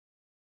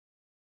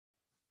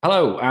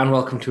Hello and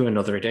welcome to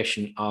another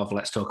edition of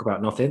Let's Talk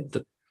About Nothing.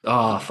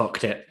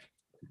 Fucked it.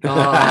 Oh,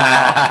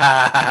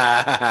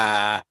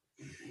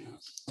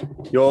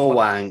 You're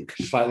wank.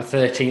 it's like the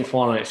 13th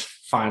one and it's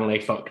finally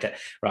fucked it.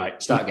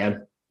 Right, start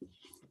again.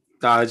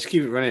 No, just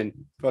keep it running.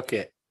 Fuck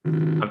it.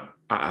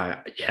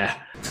 Yeah.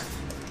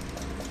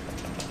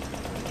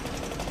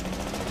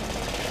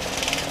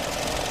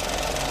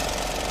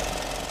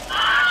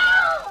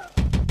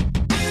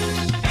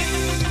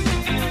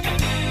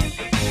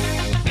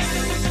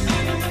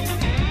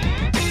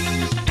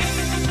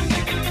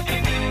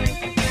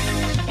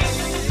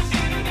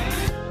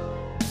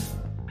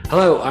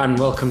 Hello and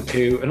welcome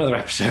to another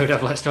episode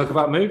of Let's Talk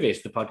About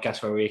Movies, the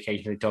podcast where we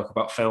occasionally talk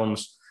about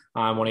films.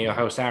 I'm one of your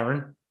hosts,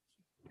 Aaron.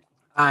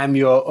 I'm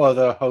your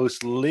other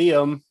host,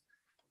 Liam.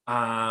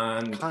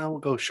 And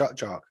Can't go shot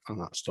jock on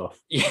that stuff.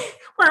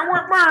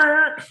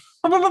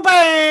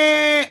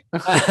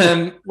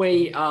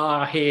 We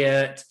are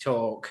here to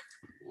talk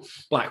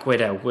Black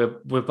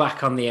Widow. We're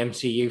back on the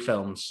MCU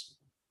films.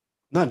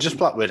 Not just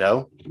Black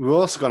Widow. We're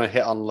also going to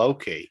hit on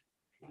Loki.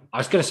 I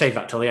was going to save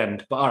that till the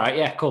end, but all right,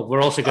 yeah, cool. We're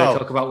also going to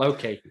talk about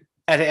Loki.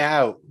 Edit it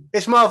out.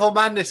 It's Marvel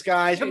Madness,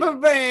 guys.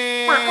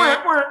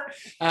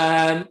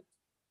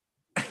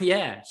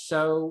 Yeah,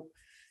 so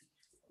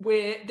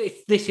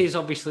this is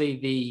obviously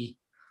the,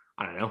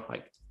 I don't know,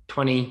 like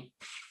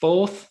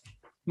 24th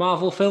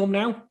Marvel film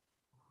now,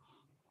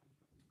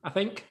 I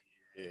think.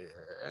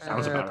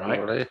 Sounds about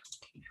right. Really.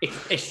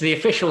 It's the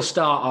official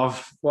start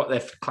of what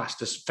they've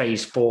classed as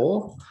Phase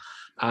 4.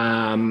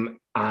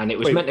 And it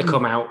was meant to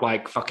come out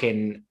like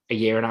fucking a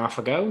year and a half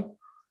ago,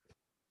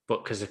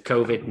 but because of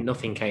COVID,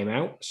 nothing came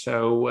out.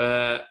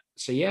 So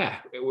yeah,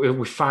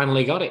 we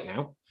finally got it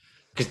now.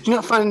 Do you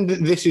not find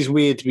that this is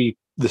weird to be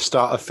the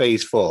start of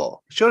Phase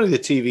 4? Surely the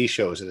TV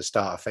shows are the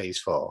start of Phase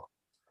 4.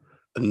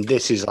 And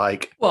this is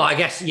like... Well, I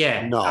guess,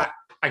 yeah. No.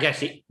 I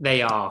guess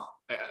they are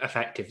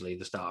effectively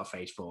the start of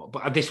Phase 4.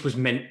 But this was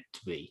meant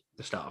to be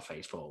the start of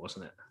Phase 4,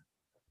 wasn't it?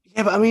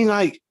 Yeah, but I mean,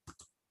 like...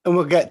 And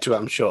we'll get to it,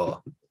 I'm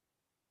sure.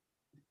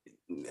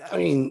 I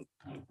mean...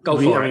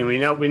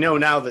 we know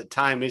now that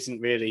time isn't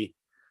really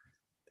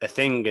a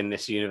thing in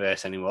this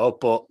universe anymore,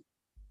 but...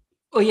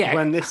 Well,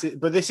 yeah.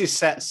 This is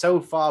set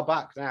so far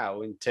back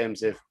now in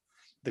terms of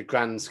the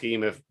grand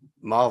scheme of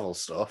Marvel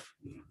stuff.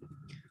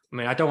 I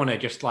mean, I don't want to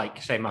just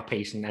like say my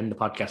piece and end the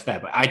podcast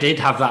there, but I did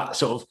have that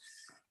sort of.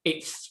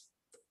 It's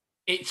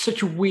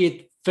such a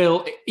weird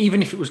film.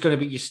 Even if it was going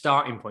to be your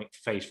starting point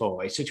for Phase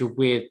 4, it's such a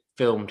weird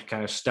film to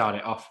kind of start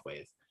it off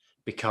with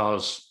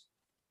because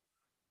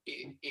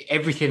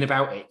everything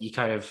about it,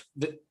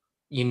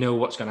 you know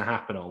what's going to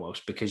happen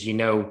almost because you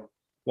know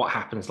what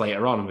happens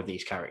later on with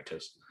these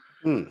characters.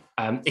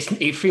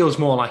 It feels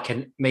more like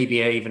maybe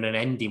even an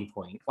ending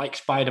point, like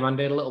Spider-Man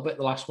did a little bit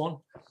the last one.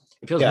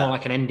 It feels more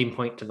like an ending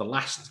point to the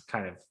last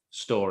kind of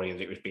story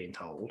that it was being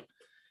told,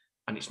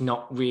 and it's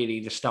not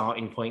really the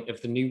starting point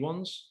of the new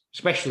ones.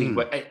 Especially,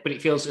 but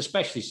it feels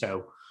especially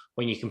so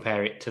when you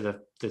compare it to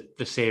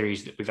the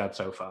series that we've had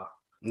so far.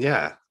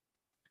 Yeah,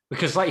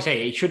 because like you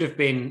say, it should have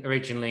been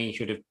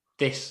originally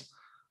this,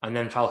 and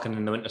then Falcon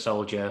and the Winter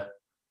Soldier,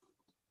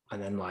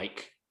 and then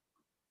like.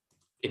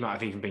 It might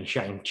have even been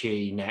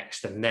Shang-Chi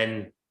next, and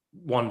then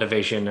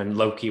WandaVision, and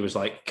Loki was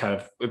like kind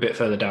of a bit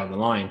further down the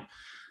line.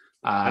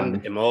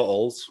 And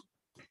Immortals.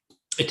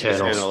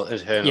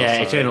 Eternals.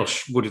 Yeah,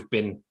 Eternals would have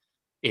been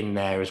in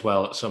there as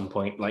well at some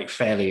point, like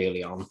fairly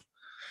early on.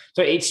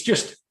 So it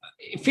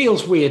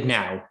feels weird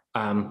now.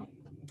 I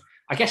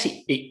guess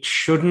it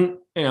shouldn't,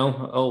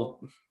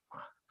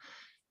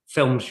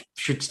 films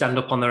should stand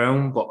up on their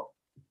own, but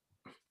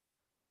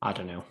I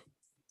don't know.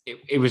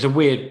 It was a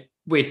weird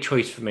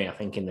choice for me, I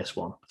think, in this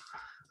one.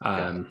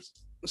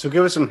 So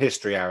give us some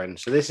history, Aaron.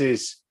 So this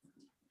is...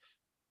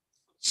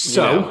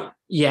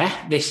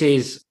 this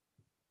is,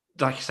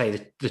 like I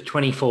say, the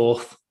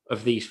 24th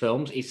of these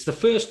films. It's the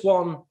first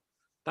one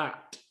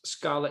that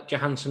Scarlett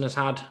Johansson has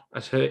had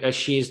as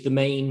she is the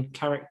main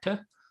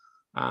character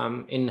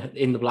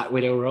in the Black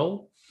Widow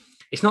role.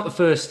 It's not the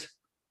first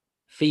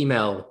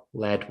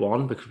female-led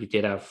one because we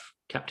did have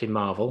Captain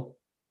Marvel.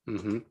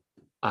 Mm-hmm.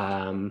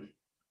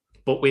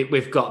 But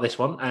we've got this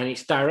one, and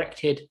it's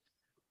directed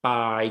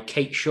by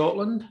Kate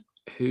Shortland,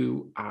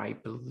 who I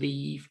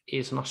believe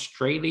is an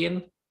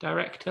Australian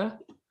director.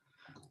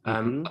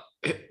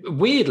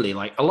 Weirdly,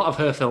 like a lot of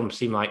her films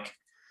seem like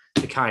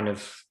the kind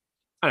of,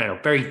 I don't know,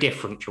 very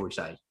different, shall we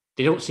say.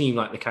 They don't seem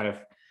like the kind of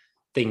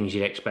things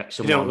you'd expect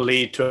someone... They don't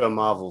lead to a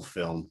Marvel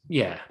film.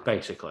 Yeah,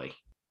 basically.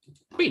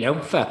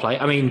 But, fair play.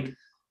 I mean,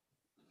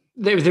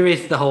 there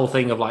is the whole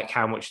thing of like,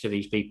 how much do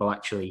these people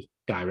actually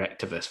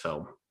direct to this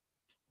film?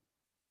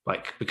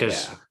 Like,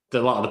 because a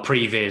lot of the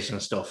previews and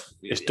stuff...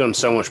 It's done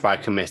so much by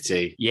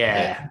committee.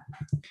 Yeah.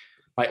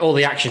 Like, all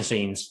the action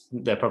scenes,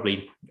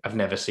 I've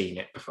never seen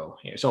it before.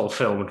 It's all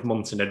filmed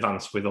months in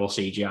advance with all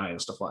CGI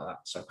and stuff like that.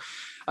 So,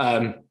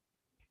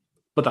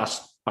 but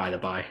that's by the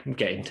by. I'm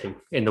getting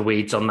in the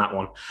weeds on that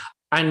one.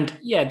 And,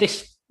 yeah,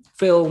 this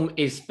film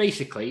is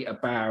basically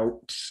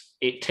about...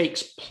 It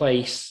takes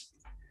place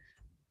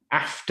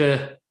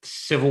after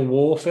Civil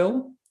War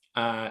film.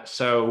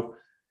 So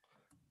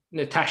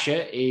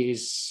Natasha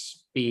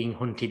is being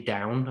hunted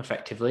down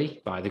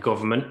effectively by the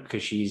government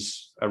because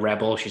she's a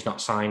rebel. She's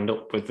not signed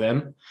up with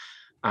them.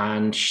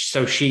 And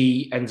so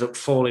she ends up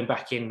falling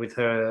back in with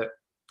her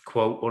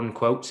quote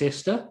unquote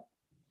sister.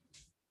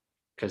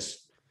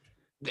 Because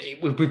we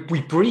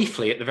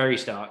briefly at the very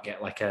start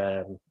get like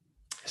an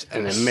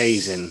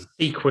amazing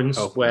sequence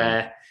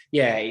where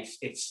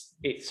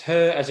it's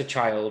her as a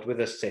child with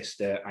her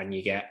sister, and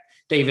you get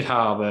David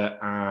Harbour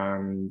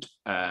and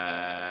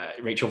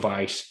Rachel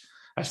Weisz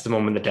as the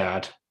mum and the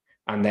dad,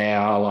 and they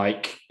are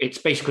like, it's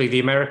basically The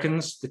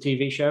Americans, the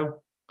TV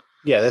show.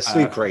 Yeah, they're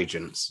sleeper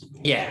agents.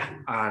 Yeah,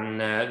 and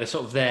they're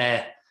sort of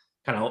there,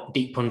 kind of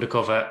deep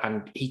undercover,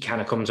 and he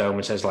kind of comes home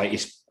and says like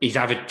he's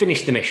either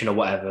finished the mission or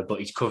whatever, but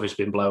his cover's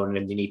been blown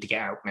and they need to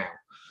get out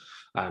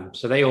now.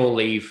 So they all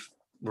leave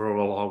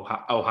rural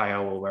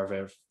Ohio or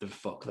wherever the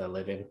fuck they're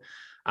living,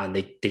 and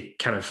they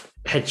kind of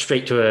head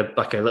straight to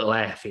a little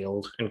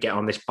airfield and get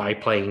on this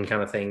biplane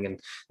kind of thing, and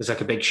there's like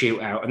a big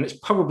shootout, and it's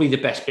probably the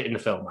best bit in the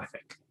film, I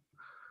think.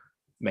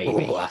 Maybe.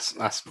 Oh,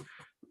 that's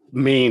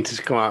mean to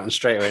come out and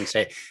straight away and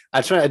say. I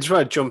just want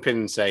to jump in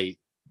and say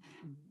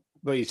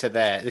what you said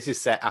there. This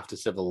is set after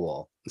Civil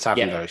War. It's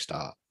happened at the very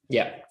start.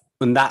 Yeah,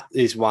 and that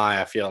is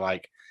why I feel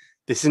like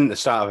this isn't the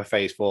start of a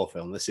Phase 4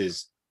 film. This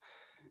is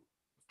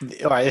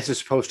all right. This is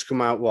supposed to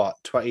come out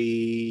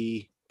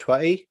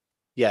 2020?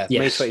 Yeah, May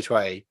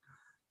 2020.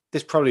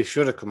 This probably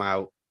should have come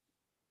out.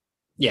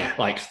 Yeah,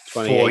 like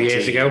 4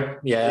 years ago.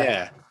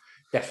 Yeah,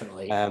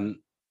 definitely.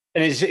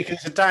 And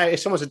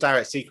it's almost a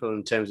direct sequel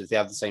in terms of they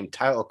have the same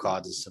title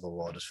card as Civil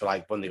War, just for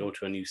like when they go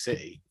to a new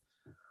city.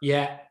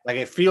 Yeah, like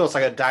it feels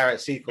like a direct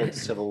sequel to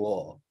Civil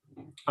War.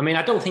 I mean,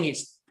 I don't think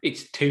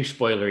it's too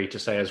spoilery to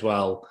say as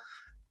well,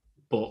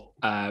 but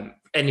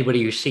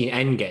anybody who's seen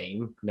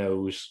Endgame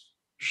knows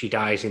she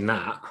dies in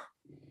that.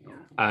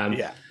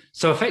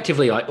 So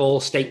effectively, like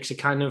all stakes are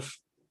kind of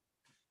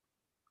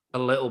a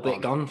little bit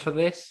gone for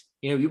this.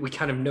 You know, we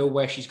kind of know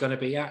where she's going to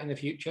be at in the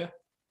future.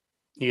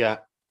 Yeah.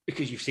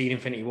 Because you've seen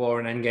Infinity War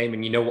and Endgame,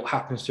 and you know what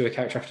happens to her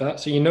character after that,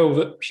 so you know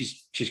that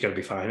she's going to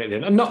be fine at the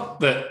end. And not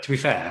that, to be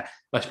fair,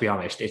 let's be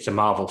honest, it's a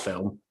Marvel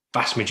film.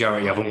 Vast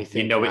majority of them,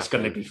 you know, it's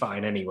going to be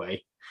fine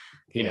anyway.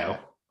 You know.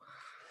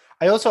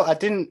 I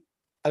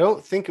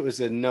don't think it was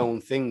a known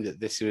thing that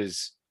this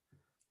was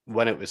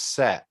when it was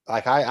set.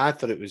 Like I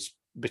thought it was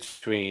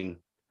between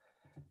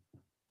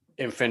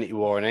Infinity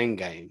War and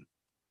Endgame,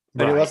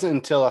 but it wasn't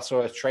until I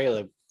saw a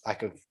trailer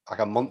like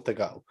a month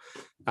ago.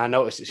 I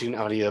noticed that she didn't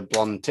have any of the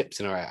blonde tips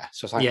in her hair.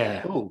 So it's like,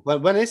 oh,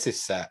 when is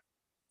this set?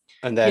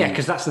 And then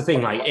because that's the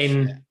thing. Like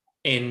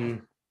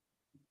in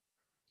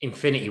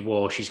Infinity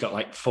War, she's got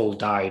like full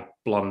dyed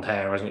blonde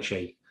hair, hasn't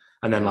she?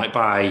 And then like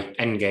by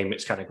Endgame,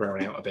 it's kind of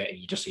growing out a bit, and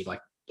you just see like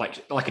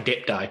a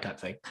dip dye type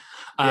thing.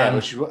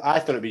 Which I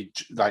thought it'd be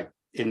like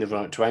in the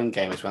run to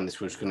Endgame is when this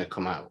was going to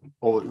come out,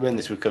 or when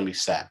this was going to be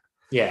set.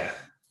 Yeah,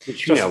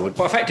 which but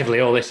effectively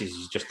all this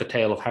is just the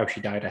tale of how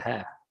she dyed her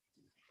hair.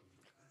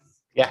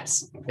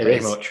 Yes,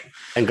 pretty much.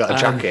 And got a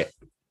jacket.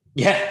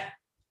 Yeah.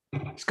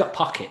 It's got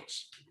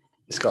pockets.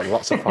 It's got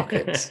lots of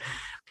pockets.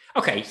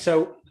 Okay,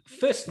 so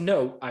first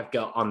note I've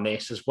got on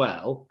this as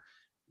well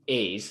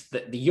is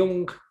that the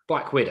young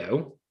Black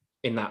Widow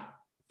in that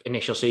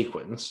initial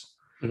sequence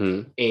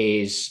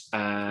is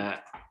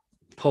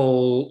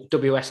Paul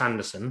W.S.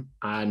 Anderson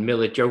and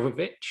Mila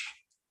Jovovich,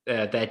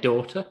 their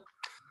daughter.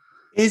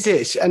 Is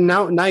it? And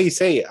now you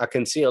say it, I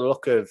can see a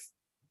look of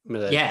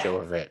Mila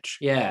Jovovich.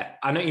 Yeah,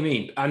 I know what you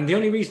mean. And the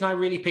only reason I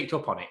really picked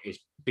up on it is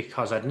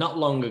because I'd not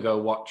long ago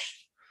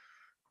watched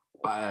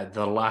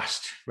the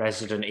last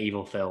Resident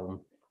Evil film.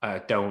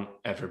 Don't,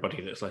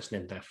 everybody that's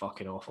listening, they're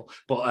fucking awful.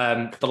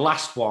 But the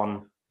last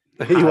one...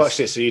 You watched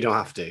it, so you don't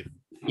have to.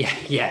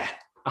 Yeah.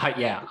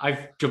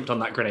 I've jumped on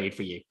that grenade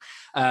for you.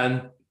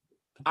 The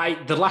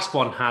last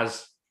one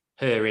has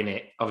her in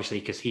it, obviously,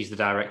 because he's the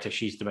director,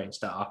 she's the main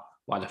star.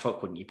 Why the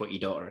fuck wouldn't you put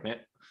your daughter in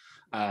it?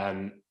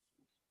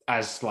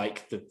 As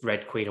like the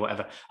Red Queen or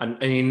whatever.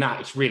 And in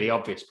that, it's really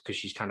obvious because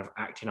she's kind of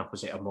acting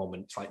opposite a mum.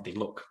 It's like they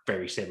look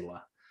very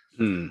similar.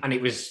 And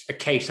it was a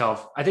case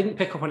of, I didn't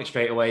pick up on it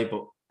straight away,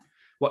 but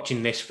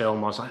watching this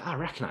film, I was like, I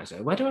recognise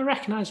her. Where do I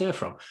recognise her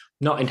from?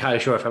 Not entirely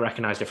sure if I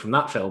recognised her from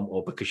that film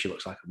or because she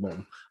looks like a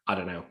mum. I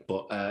don't know.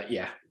 But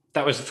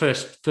that was the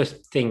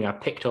first thing I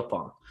picked up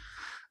on.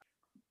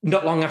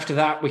 Not long after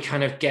that, we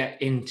kind of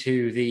get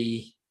into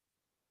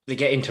they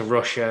get into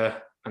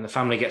Russia and the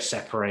family gets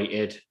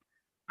separated.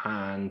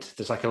 And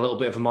there's like a little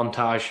bit of a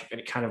montage and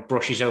it kind of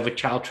brushes over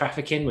child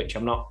trafficking, which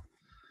I'm not...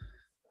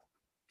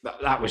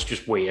 That was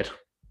just weird.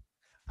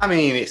 I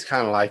mean, it's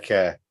kind of like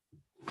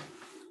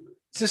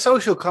it's a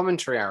social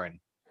commentary, Aaron.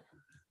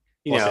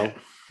 You know? It?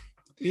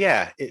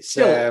 Yeah, it's...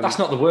 Still, that's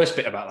not the worst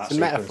bit about that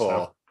sequence. It's a metaphor.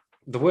 Though.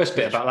 The worst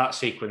bit about that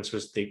sequence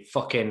was the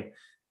fucking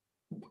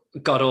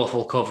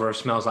god-awful cover of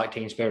Smells Like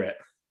Teen Spirit.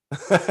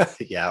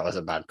 Yeah, that was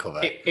a bad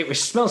cover. It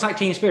was Smells Like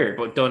Teen Spirit,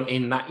 but done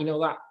in that, you know,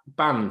 that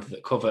band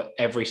that cover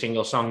every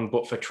single song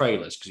but for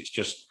trailers,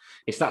 because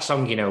it's that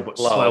song, you know, but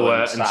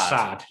slower and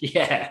sad.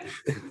 Yeah.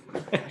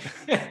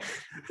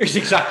 It's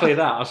exactly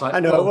that. I was like, I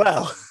know it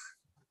well.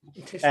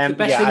 The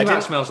best thing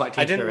about Smells Like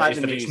Teen Spirit is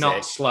that music. it's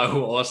not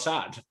slow or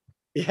sad.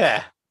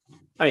 Yeah.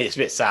 I mean, it's a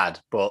bit sad,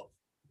 but...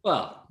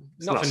 Well,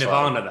 not for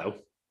Nirvana, though.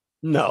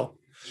 No.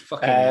 It's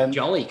fucking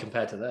jolly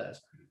compared to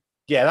theirs.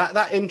 Yeah,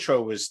 that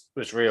intro was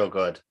real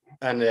good.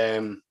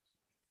 And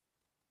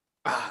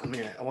I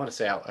want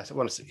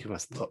to give my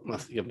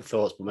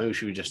thoughts, but maybe we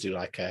should just do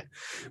like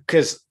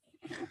because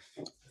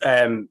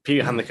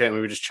Peter Hand the Curtain,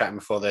 we were just chatting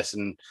before this,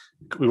 and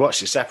we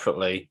watched it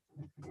separately,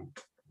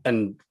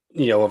 and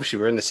obviously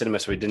we're in the cinema,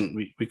 so we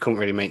couldn't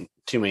really make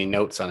too many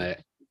notes on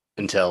it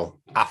until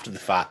after the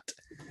fact.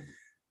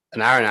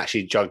 And Aaron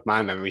actually jogged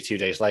my memory 2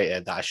 days later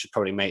that I should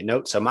probably make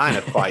notes, so mine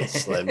are quite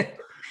slim.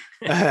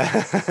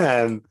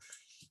 I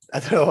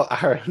don't know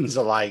what Aaron's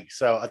are like,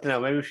 so I don't know.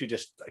 Maybe we should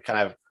just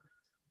kind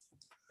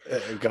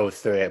of go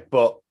through it.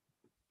 But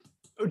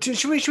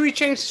should we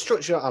change the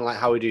structure on like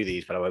how we do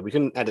these? By the way, we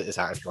can edit this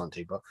out if you want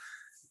to, but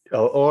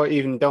or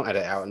even don't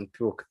edit out, and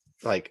people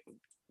like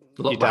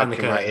your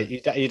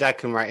dad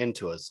can write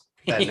into us.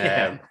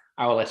 Then,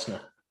 our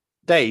listener,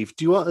 Dave,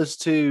 do you want us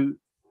to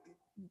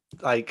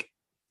like,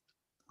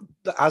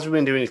 as we've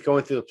been doing, is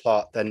going through the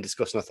plot, then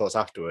discussing our thoughts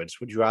afterwards?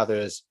 Would you rather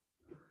us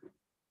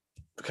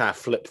kind of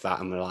flip that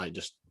and we're like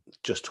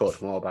just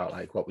talk more about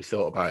like what we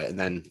thought about it and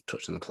then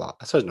touch on the plot?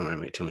 I suppose it doesn't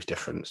really make too much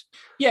difference.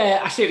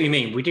 Yeah, I see what you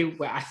mean. We do.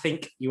 I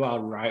think you are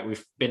right.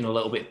 We've been a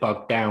little bit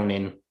bogged down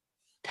in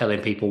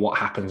telling people what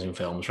happens in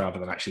films rather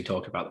than actually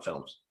talking about the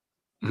films.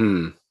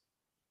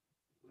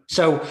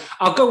 So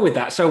I'll go with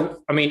that.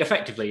 So, I mean,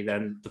 effectively,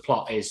 then the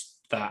plot is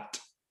that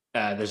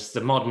there's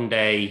the modern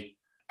day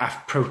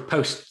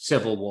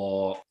post-Civil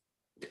War.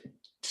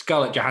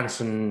 Scarlett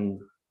Johansson,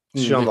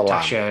 she's on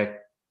Natasha. The lam.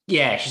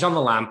 Yeah, she's on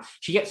the lam.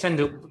 She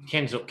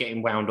ends up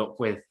getting wound up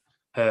with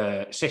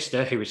her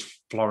sister, who is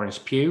Florence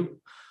Pugh,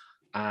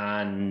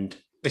 and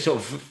they sort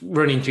of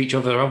run into each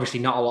other. Obviously,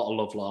 not a lot of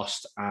love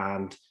lost,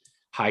 and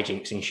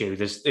hijinks ensue.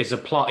 There's a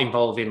plot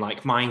involving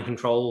like mind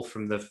control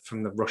from the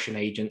Russian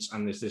agents,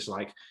 and there's this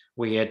like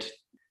weird,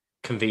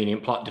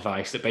 convenient plot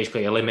device that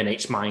basically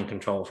eliminates mind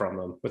control from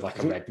them with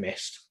like a red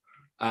mist.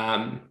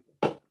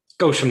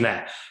 Goes from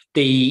there.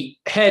 The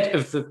head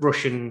of the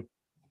Russian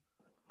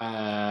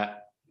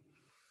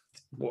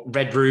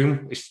Red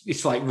Room,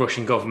 it's like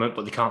Russian government,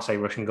 but they can't say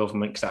Russian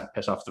government because that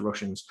piss off the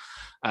Russians.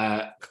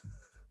 The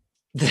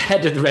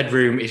head of the Red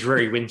Room is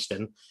Ray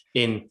Winston,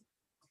 in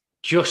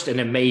just an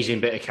amazing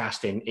bit of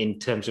casting in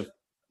terms of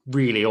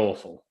really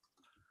awful.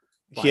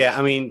 Like, yeah,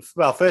 I mean,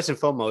 well, first and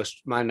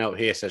foremost, my note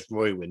here says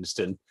Roy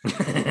Winston, so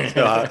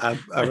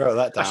I wrote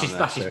that down.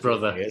 That's his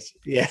brother.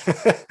 Yeah,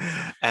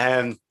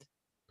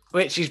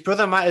 which his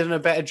brother might have done a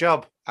better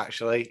job,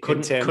 actually.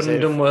 Couldn't have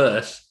done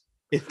worse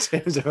in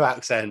terms of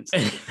accents.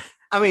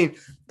 I mean,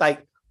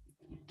 like,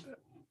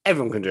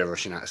 everyone can do a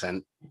Russian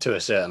accent to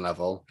a certain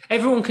level.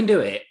 Everyone can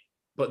do it,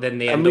 but then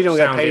they end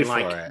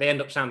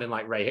up sounding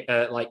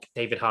like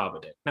David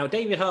Harbour did. Now,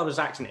 David Harbour's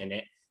accent in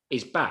it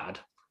is bad,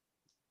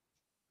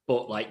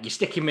 but like you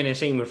stick him in a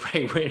scene with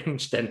Ray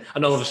Winston,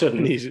 and all of a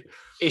sudden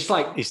it's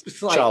like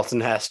Charlton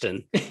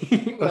Heston.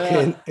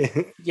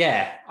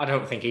 Yeah, I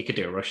don't think he could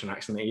do a Russian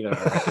accent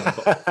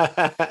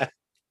either.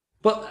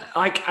 But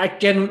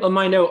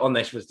my note on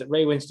this was that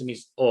Ray Winston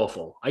is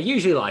awful. I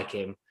usually like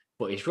him,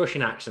 but his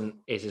Russian accent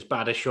is as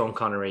bad as Sean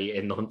Connery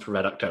in The Hunt for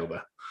Red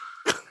October.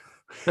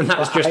 And that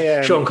was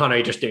just Sean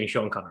Connery just doing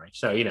Sean Connery.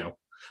 So,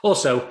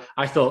 Also,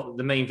 I thought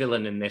the main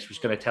villain in this was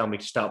going to tell me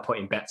to start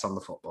putting bets on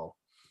the football.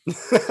 Which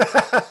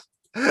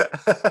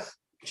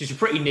is a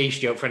pretty niche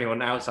joke for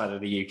anyone outside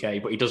of the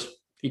UK, but he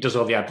does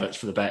all the adverts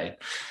for the betting.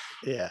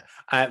 Yeah.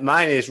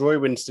 Mine is Roy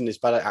Winston is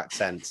bad at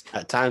accents.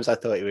 At times I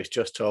thought he was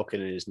just talking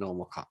in his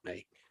normal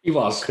Cockney. He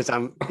was.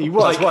 He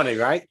was, wasn't he,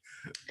 right?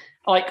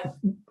 Like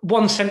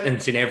one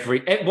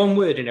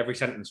word in every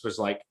sentence was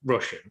like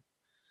Russian.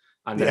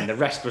 And then the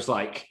rest was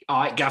like,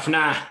 all right,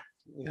 governor,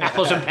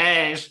 apples and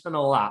pears and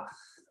all that.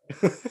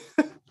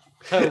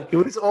 So, it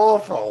was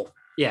awful.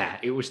 Yeah,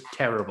 it was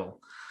terrible.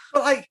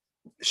 But like,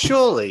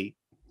 surely,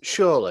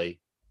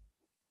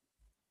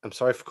 I'm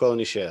sorry for calling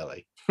you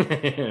Shirley.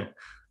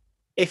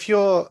 If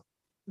you're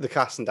the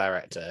casting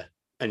director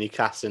and you're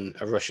casting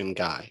a Russian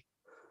guy,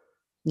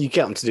 you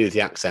get them to do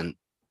the accent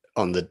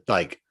on the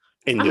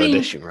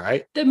audition,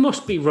 right? There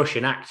must be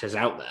Russian actors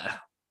out there.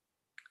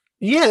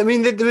 Yeah, I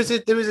mean, there was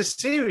a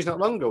series not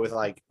long ago with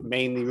like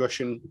mainly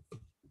Russian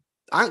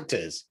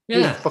actors.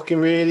 Yeah, fucking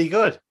really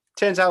good.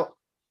 Turns out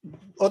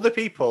other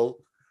people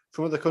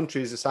from other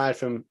countries aside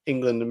from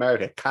England and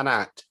America can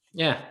act.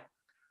 Yeah,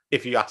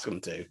 if you ask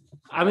them to.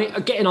 I mean,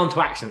 getting on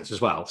to accents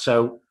as well.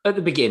 So at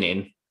the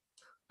beginning,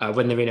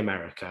 when they're in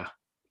America,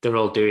 they're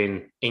all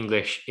doing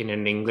English in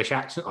an English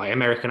accent, like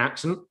American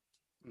accent.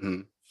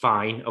 Mm.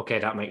 Fine, okay,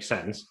 that makes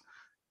sense.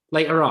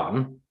 Later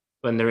on,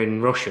 when they're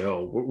in Russia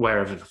or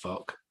wherever the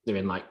fuck, they're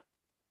in like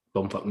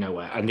bumfuck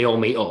nowhere, and they all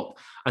meet up,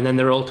 and then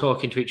they're all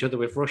talking to each other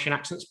with Russian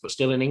accents, but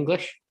still in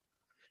English.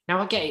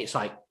 Now I get it's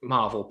like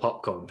Marvel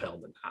popcorn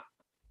film and that,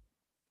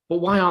 but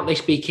why aren't they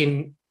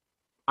speaking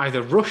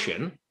either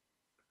Russian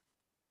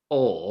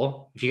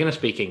or, if you're going to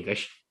speak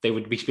English, they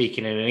would be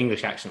speaking in an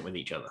English accent with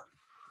each other.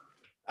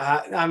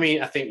 I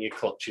mean, I think you're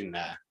clutching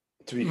there,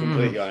 to be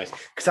completely honest.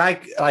 Because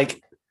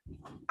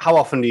how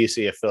often do you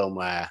see a film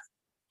where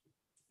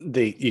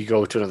you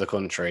go to another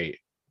country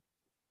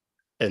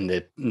and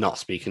they're not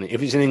speaking?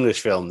 If it's an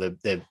English film,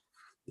 they're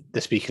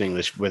speaking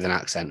English with an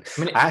accent.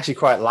 I actually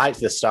quite liked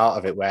the start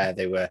of it where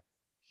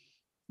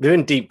they're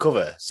in deep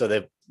cover, so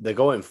they're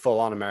going full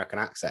on American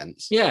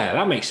accents. Yeah,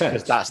 that makes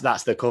sense.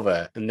 That's the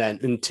cover, and then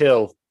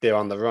until they're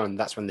on the run,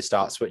 that's when they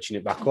start switching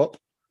it back up.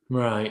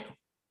 Right.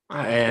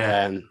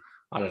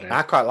 I don't know.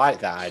 I quite like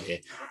that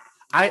idea.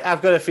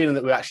 I've got a feeling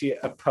that we're actually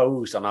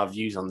opposed on our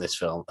views on this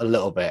film a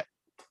little bit.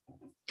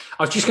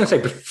 I was just going to say,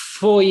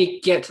 before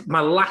you get my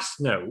last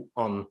note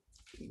on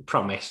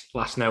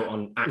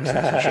accents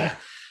and shit,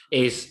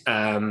 is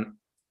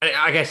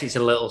I guess it's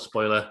a little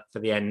spoiler for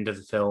the end of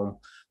the film,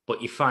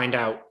 but you find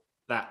out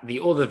that the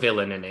other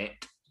villain in it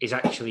is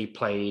actually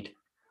played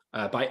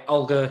by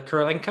Olga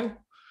Kurylenko,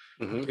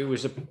 who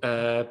was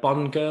a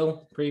Bond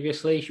girl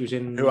previously. She was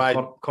in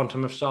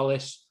Quantum of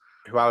Solace.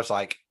 Who I was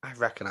like, I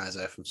recognise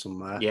her from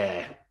somewhere.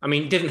 Yeah, I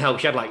mean, it didn't help.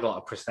 She had like a lot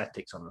of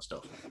prosthetics on and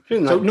stuff. So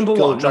number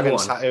one, dragon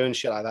tattoo and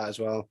shit like that as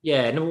well.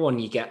 Yeah, number one,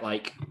 you get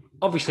like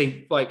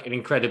obviously like an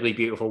incredibly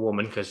beautiful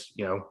woman because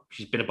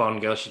she's been a Bond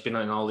girl, she's been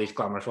in all these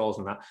glamorous roles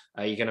and that.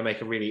 You're going to make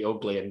her really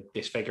ugly and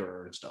disfigure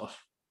her and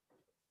stuff.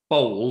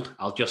 Bold,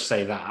 I'll just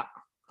say that.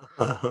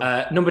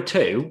 Number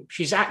two,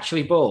 she's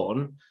actually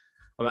born.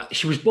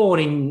 She was born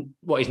in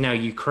what is now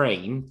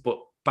Ukraine, but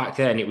back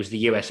then it was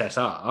the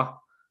USSR.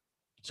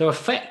 So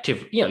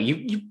effective,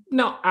 you're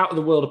not out of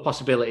the world of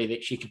possibility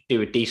that she could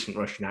do a decent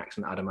Russian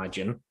accent, I'd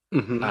imagine.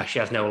 She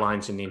has no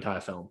lines in the entire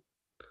film.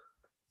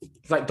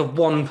 It's like the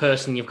one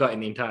person you've got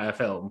in the entire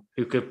film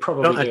who could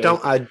probably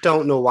I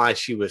don't know why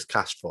she was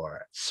cast for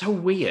it. So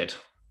weird.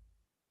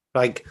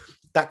 Like,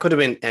 that could have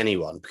been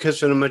anyone, because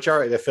for the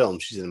majority of the film,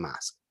 she's in a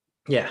mask.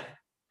 Yeah.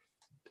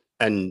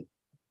 And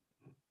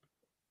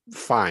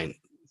fine.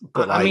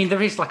 But I mean,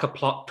 there is like a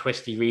plot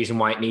twisty reason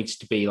why it needs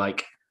to be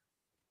like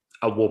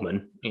a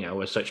woman,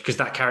 as such, because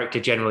that character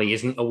generally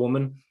isn't a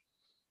woman.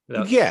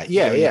 Yeah.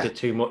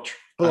 Too much.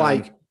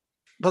 But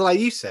like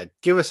you said,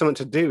 give her something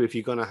to do if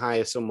you're going to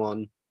hire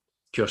someone.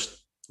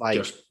 Just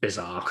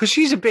bizarre. Because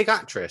she's a big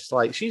actress.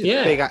 Like, she's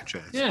a big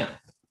actress. Yeah.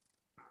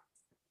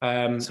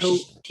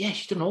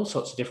 She's done all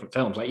sorts of different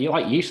films, like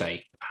you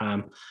say.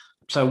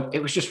 So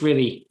it was just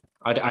really,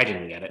 I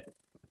didn't get it.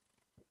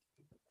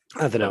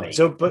 I don't know.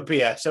 So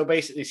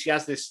basically, she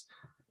has this.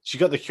 She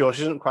got the cure.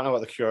 She doesn't quite know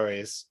what the cure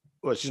is.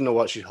 Well, she doesn't know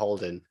what she's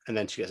holding, and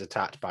then she gets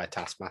attacked by a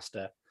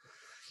taskmaster,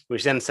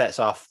 which then sets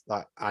off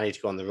like, I need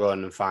to go on the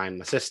run and find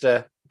my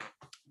sister.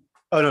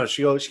 Oh no,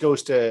 she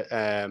goes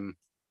to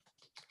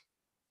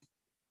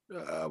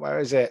where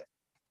is it?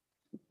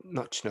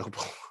 Not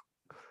Chernobyl.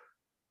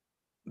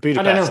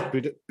 Budapest.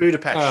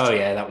 Budapest. Oh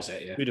yeah, that was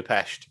it. Yeah,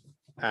 Budapest.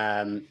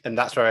 And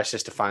that's where her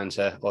sister finds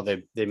her, or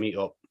they meet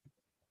up.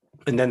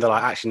 And then they're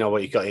like, actually, no,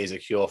 what you got here is a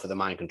cure for the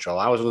mind control.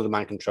 I was under the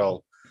mind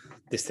control.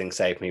 This thing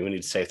saved me. We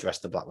need to save the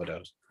rest of the Black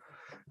Widows.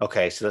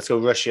 Okay, so let's go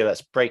Russia.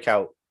 Let's break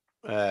out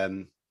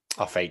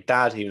our fake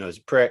dad, even though he's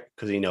a prick,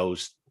 because he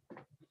knows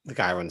the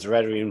guy who runs the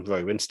Red Room,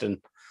 Roy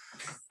Winston.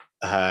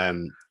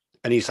 And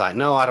he's like,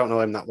 no, I don't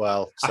know him that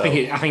well. So,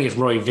 I think it's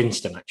Roy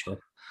Winston, actually.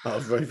 Oh,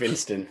 Roy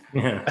Winston.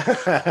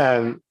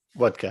 Yeah.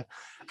 Vodka.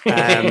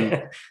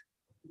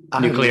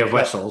 Nuclear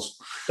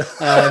vessels.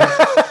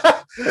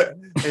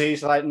 And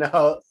he's like,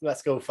 no,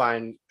 let's go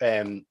find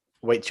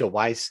Rachel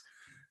Weisz.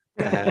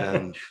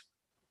 And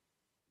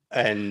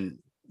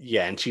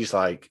she's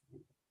like,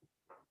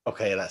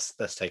 okay,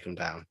 let's take him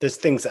down. There's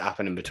things that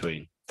happen in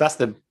between. That's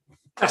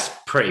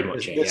pretty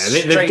much it. Yeah,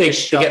 they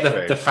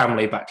get the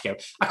family back together.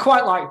 I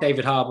quite like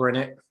David Harbour in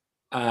it.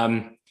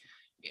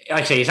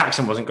 Like I say, his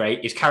accent wasn't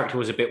great. His character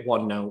was a bit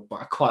one note, but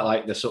I quite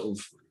like the sort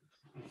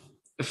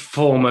of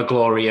former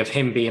glory of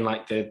him being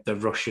like the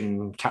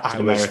Russian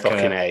Captain America.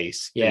 Fucking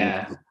ace.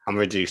 Yeah, I'm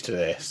reduced to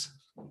this.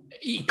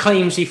 He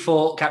claims he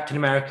fought Captain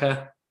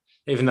America,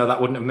 even though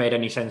that wouldn't have made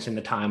any sense in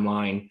the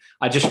timeline.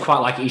 I just quite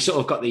like it. He sort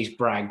of got these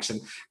brags,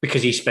 and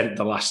because he spent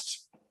the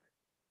last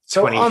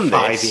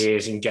 25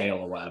 years in jail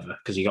or whatever,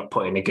 because he got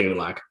put in a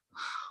gulag.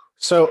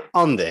 So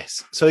on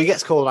this, he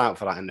gets called out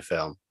for that in the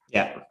film.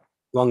 Yeah.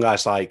 One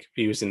guy's like,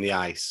 he was in the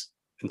ice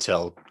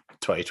until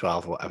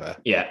 2012 or whatever.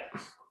 Yeah.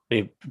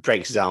 And he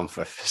breaks his arm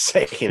for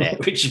saying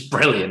it. Which is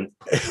brilliant.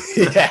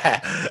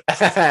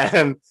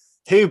 Yeah.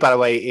 Who, by the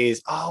way,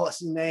 is, what's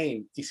his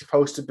name? He's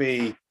supposed to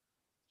be,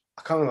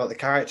 I can't remember what the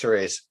character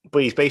is,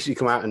 but he's basically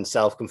come out and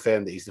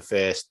self-confirmed that he's the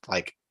first,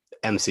 like,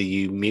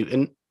 MCU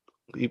mutant.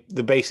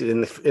 The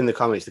basically in the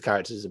comics, the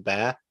character is a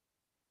bear.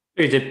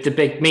 Who, the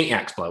big meat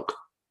axe bloke?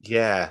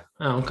 Yeah.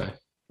 Oh, okay.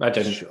 I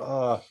didn't.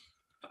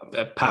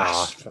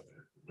 Pass.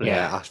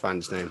 Yeah, I'll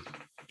find his name.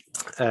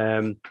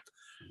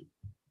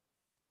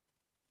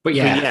 But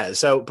yeah.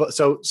 So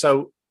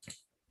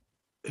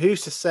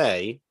who's to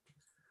say?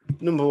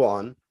 Number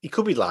one, he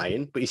could be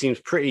lying, but he seems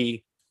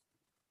pretty.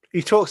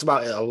 He talks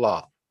about it a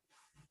lot.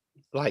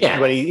 Like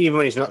when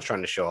he's not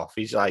trying to show off,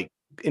 he's like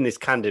in his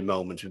candid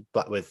moments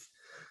with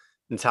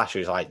Natasha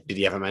is like, did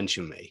he ever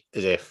mention me?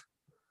 As if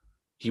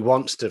he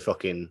wants to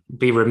fucking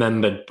be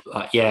remembered.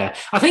 Yeah,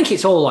 I think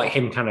it's all like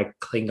him kind of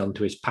clinging on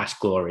to his past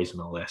glories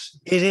and all this.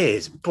 It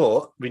is,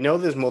 but we know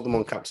there's more than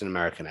one Captain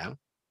America now.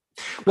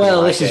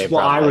 Well, this is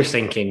what I was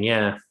thinking.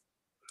 Yeah,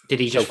 did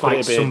he just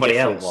fight somebody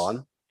else?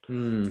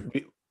 One?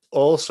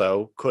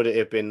 Also, could it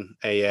have been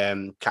a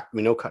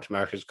we know Captain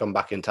America's gone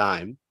back in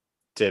time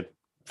to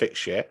fix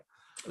shit.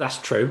 That's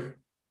true.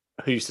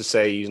 Who's to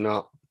say he's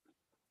not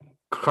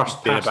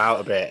crossed been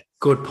about a bit?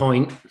 Good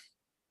point.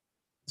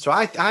 So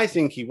I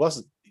think he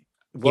wasn't.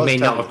 He may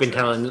not have been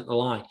telling the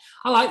lie.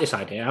 I like this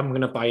idea. I'm going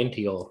to buy into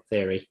your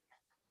theory.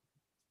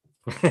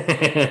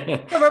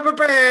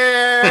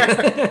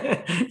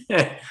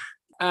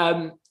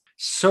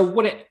 So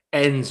what it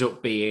ends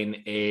up being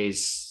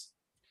is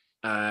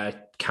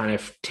kind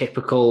of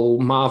typical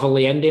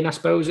Marvel-y ending, I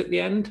suppose, at the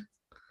end.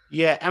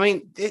 Yeah, I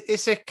mean,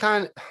 it's a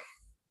kind of...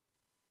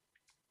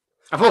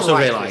 I've also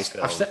realised,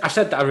 I've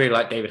said that I really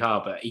like David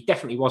Harbour. He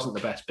definitely wasn't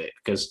the best bit,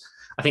 because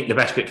I think the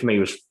best bit for me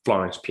was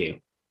Florence Pugh.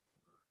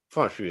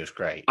 Florence Pugh was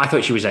great. I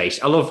thought she was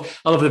ace. I love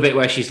the bit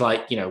where she's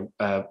like,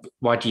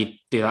 why do you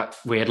do that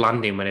weird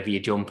landing whenever you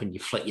jump and you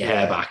flick your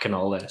hair back and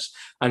all this?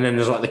 And then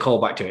there's like the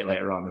callback to it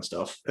later on and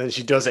stuff. And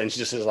she does it and she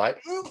just is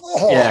like,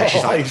 yeah,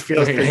 she's like,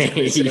 feels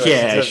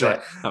she's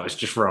like, that was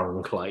just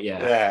wrong. Like,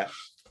 yeah.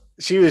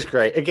 She was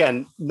great.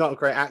 Again, not a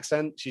great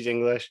accent. She's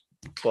English.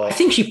 But I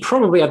think she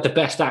probably had the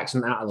best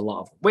accent out of the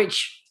lot of them,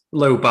 which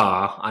low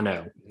bar, I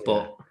know.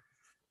 But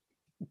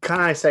can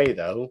I say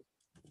though,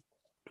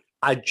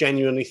 I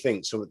genuinely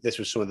think this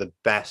was some of the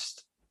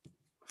best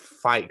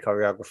fight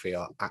choreography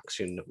or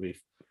action that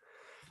we've.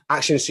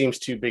 Action seems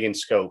too big in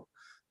scope,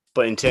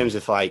 but in terms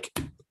of like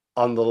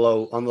on the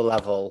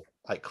level,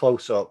 like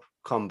close up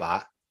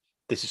combat,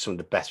 this is some of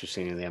the best we've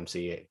seen in the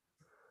MCU.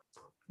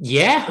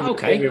 Yeah,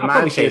 okay. It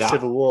reminds me of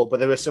Civil War, but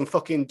there was some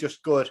fucking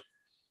just good,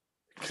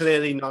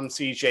 clearly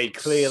non-CJ,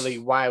 clearly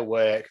wire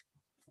work.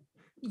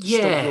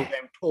 Yeah,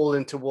 getting pulled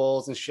into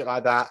walls and shit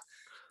like that.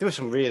 There was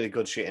some really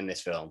good shit in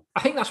this film. I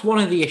think that's one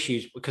of the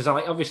issues, because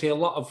obviously a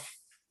lot of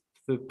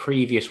the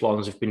previous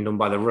ones have been done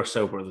by the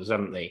Russo brothers,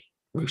 haven't they?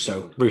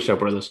 Russo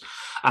brothers,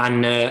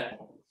 and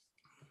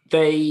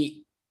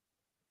they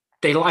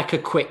like a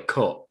quick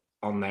cut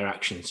on their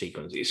action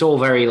sequence. It's all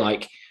very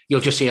like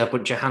you'll just see a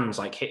bunch of hands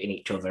like hitting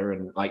each other,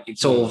 and like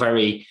it's all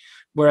very.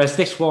 Whereas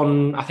this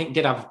one, I think,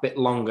 did have a bit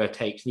longer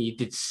takes, and you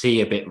did see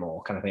a bit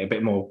more kind of thing, a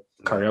bit more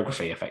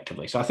choreography,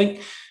 effectively. So I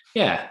think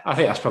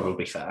that's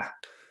probably fair.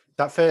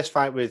 That first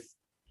fight with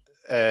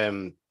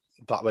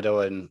Black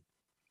Widow and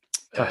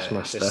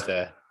Taskmaster,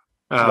 sister,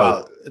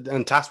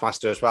 and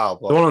Taskmaster as well.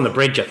 But the one on the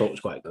bridge I thought was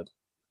quite good.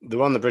 The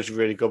one on the bridge was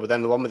really good, but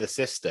then the one with the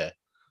sister,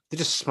 they're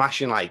just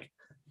smashing like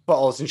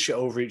bottles and shit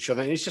over each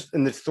other. And it's just,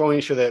 and they're throwing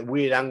each other at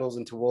weird angles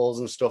into walls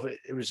and stuff.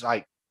 It was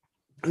like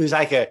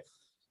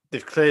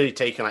they've clearly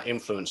taken like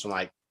influence from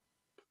like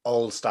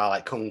old style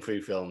like kung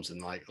fu films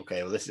and like,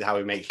 okay, well, this is how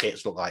we make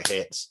hits look like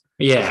hits.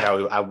 Yeah, this is how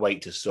we add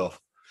weight to stuff.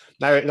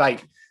 Now,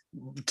 like,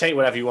 take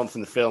whatever you want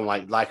from the film,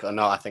 like it or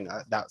not. I think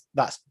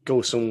that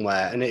goes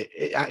somewhere, and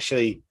it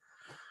actually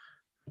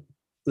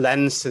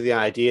lends to the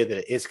idea that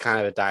it is kind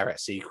of a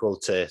direct sequel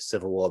to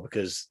Civil War,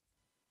 because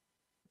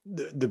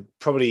the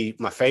probably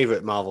my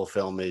favorite Marvel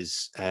film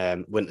is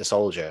Winter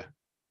Soldier,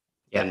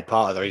 and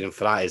part of the reason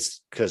for that is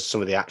because some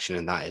of the action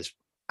in that is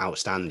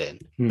outstanding.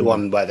 The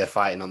one where they're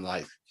fighting on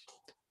like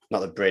not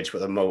the bridge but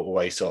the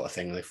motorway sort of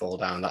thing, and they fall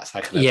down. That's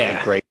like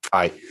a great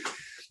fight.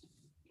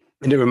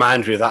 And it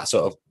reminds me of that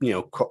sort of,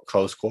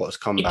 close quarters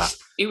combat.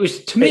 It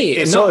was, to me...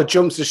 It sort of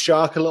jumps the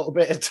shark a little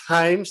bit at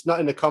times, not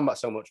in the combat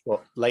so much,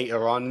 but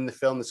later on in the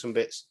film, there's some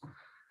bits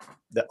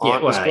that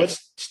aren't as good.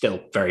 It's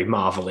still very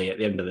Marvel-y at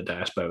the end of the day,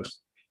 I suppose.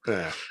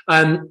 Yeah.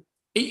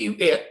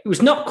 It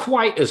was not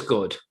quite as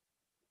good,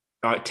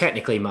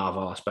 technically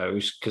Marvel, I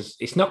suppose, because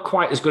it's not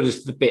quite as good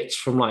as the bits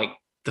from, like,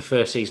 the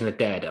first season of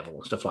Daredevil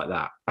and stuff like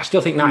that. I still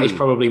think that is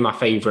probably my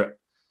favourite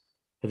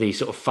of these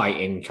sort of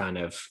fighting kind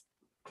of...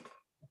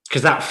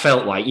 Because that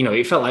felt like,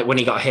 it felt like when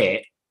he got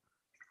hit,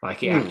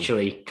 like it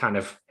actually kind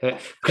of hurt.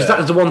 Because that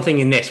was the one thing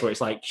in this where it's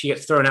like she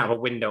gets thrown out of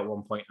a window at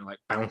one point and like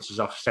bounces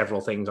off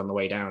several things on the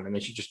way down. And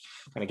then she just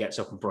kind of gets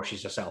up and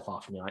brushes herself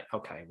off. And you're like,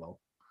 okay,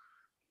 well,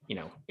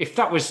 if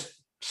that was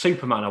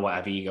Superman or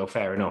whatever, you go,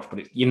 fair enough.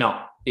 But you're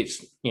not.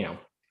 It's, Are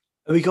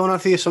we going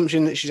off the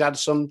assumption that she's had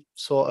some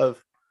sort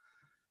of,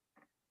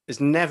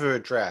 it's never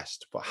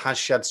addressed, but has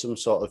she had some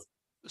sort of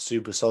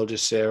super soldier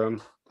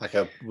serum, like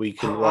a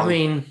weakened one? I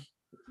mean...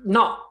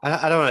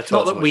 I don't want to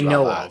talk not that we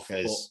know of,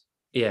 because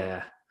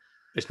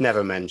it's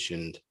never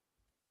mentioned.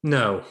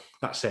 No,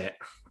 that's it.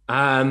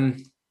 So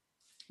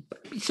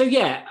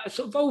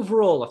sort of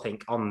overall, I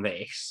think on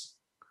this,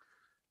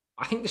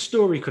 I think the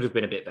story could have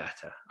been a bit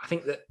better. I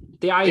think that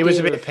the idea it was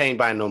a bit of paint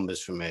by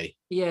numbers for me.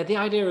 Yeah, the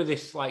idea of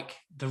this, like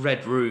the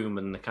Red Room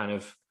and the kind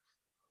of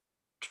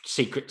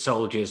secret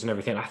soldiers and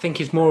everything, I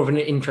think is more of an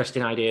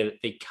interesting idea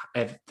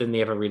than they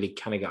ever really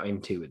kind of got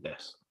into with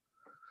this.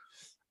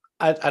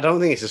 I don't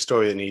think it's a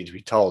story that needs to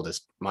be told.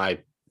 Is my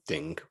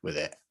thing with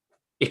it.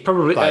 It's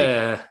probably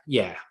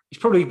it's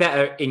probably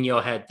better in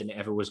your head than it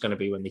ever was going to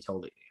be when they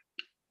told it.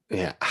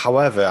 Yeah.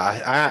 However,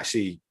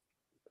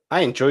 I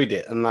enjoyed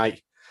it, and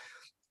like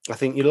I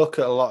think you look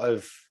at a lot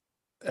of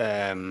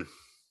I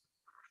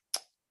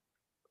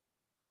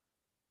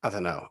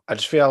don't know. I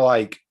just feel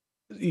like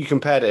you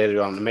compared it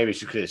earlier on, and maybe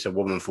it's because it's a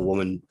woman for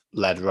woman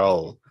led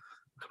role.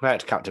 Compared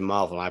to Captain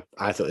Marvel, I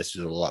thought this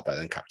was a lot better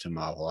than Captain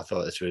Marvel. I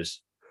thought this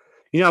was,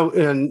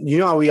 and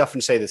how we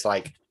often say this,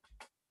 like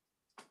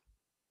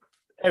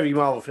every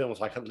Marvel film is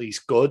like at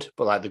least good,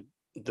 but like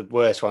the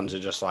worst ones are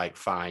just like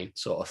fine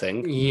sort of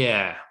thing.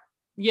 Yeah.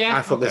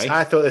 I thought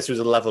this was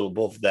a level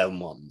above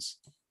them ones,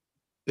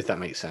 if that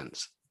makes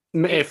sense.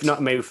 If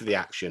not, maybe for the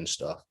action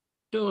stuff.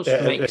 Does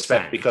make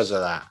sense because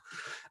of that.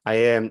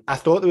 I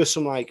thought there was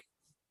some like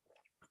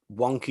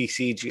wonky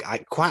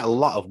CGI, quite a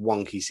lot of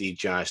wonky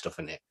CGI stuff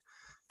in it,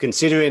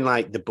 considering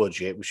like the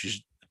budget, which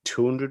is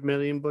 200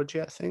 million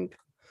budget, I think,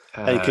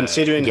 and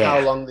considering how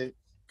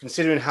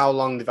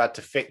long they've had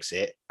to fix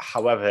it.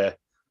 However,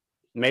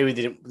 maybe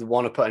they didn't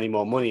want to put any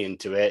more money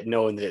into it,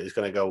 knowing that it was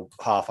going to go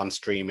half on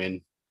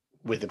streaming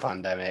with the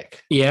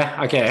pandemic. Yeah,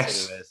 I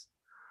guess.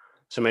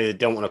 So maybe they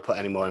don't want to put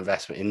any more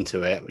investment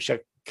into it, which I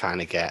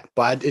kind of get.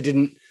 But it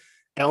didn't.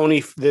 It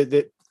only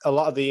a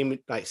lot of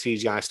the like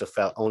CGI stuff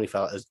only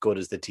felt as good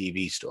as the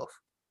TV stuff,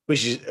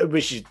 which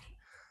is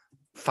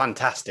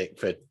fantastic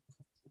for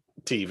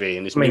TV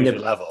and this movie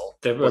level.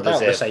 They're about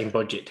the same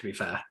budget, to be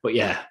fair. But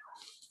yeah.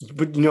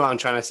 But you know what I'm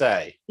trying to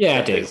say? Yeah,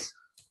 I do.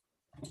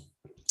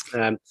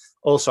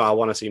 Also, I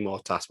want to see more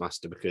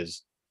Taskmaster,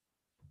 because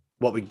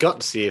what we got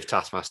to see of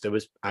Taskmaster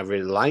I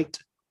really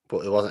liked,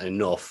 but it wasn't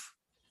enough.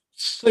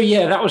 So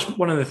yeah, that was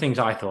one of the things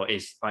I thought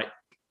is like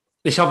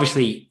this.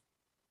 Obviously,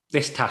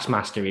 this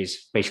Taskmaster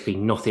is basically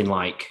nothing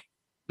like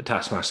the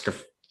Taskmaster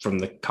from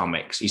the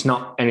comics. He's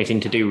not anything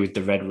to do with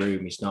the Red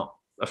Room. He's not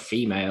a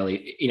female.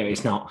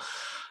 It's not.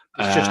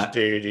 It's just a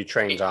dude who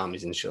trains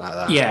armies and shit like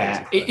that.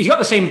 Yeah, he's got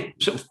the same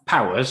sort of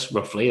powers,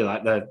 roughly,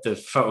 like the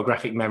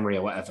photographic memory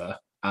or whatever.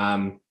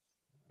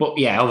 But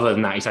yeah, other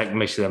than that, he's like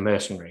mostly a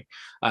mercenary.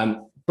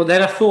 But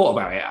then I thought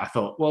about it. I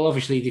thought, well,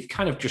 obviously they've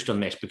kind of just done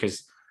this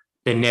because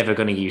they're never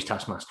going to use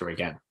Taskmaster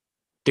again.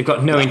 They've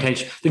got no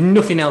intention. There's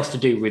nothing else to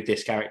do with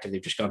this character.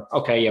 They've just gone,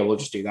 okay, yeah, we'll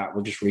just do that.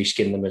 We'll just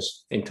reskin them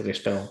into this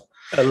film.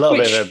 A little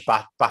bit of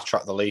a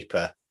Batroc the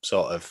Leaper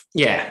sort of.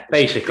 Yeah,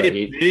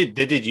 basically.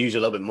 They did use a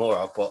little bit more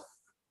of, but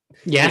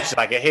yeah, it's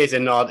like here's a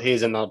nod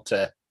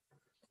to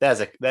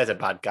there's a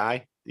bad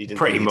guy.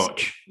 Pretty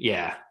much,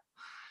 yeah.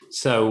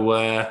 So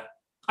I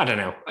don't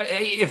know.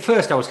 At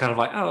first, I was kind of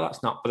like, oh,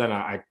 that's not. But then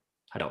I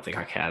don't think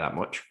I care that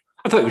much.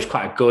 I thought it was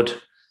quite a good,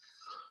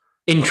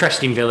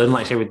 interesting villain.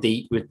 Like I say, with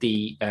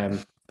the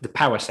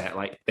power set,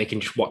 like they can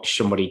just watch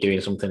somebody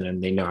doing something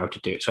and they know how to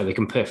do it, so they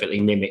can perfectly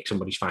mimic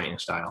somebody's fighting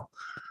style.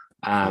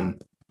 But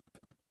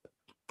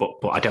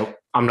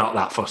I'm not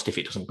that fussed if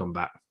it doesn't come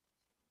back.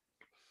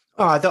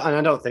 Oh, I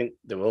don't think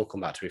they will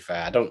come back. To be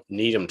fair, I don't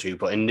need them to.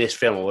 But in this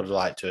film, I would have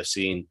liked to have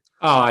seen.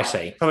 Oh, I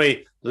see.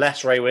 Probably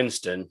less Ray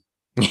Winston.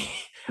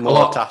 a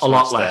lot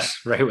less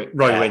Roy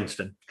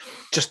Winston.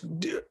 Just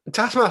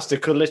Taskmaster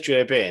could literally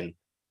have been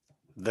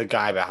the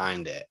guy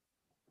behind it,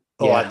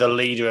 or like the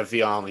leader of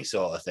the army,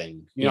 sort of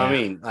thing. You know what I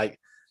mean? Like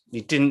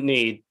you didn't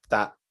need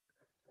that.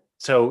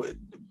 So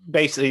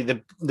basically,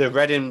 the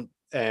Reading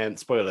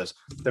spoilers.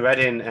 The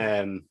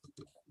Reading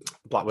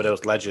Black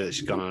Widow's ledger that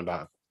she's gone on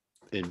about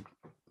in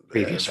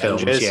previous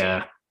films,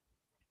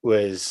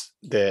 was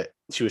that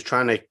she was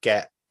trying to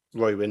get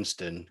Roy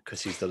Winston,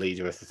 because he's the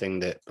leader of the thing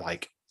that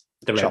like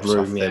the Red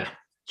Room,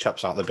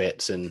 chops out the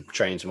bits and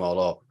trains them all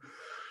up.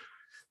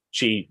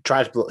 She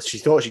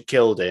thought she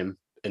killed him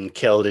and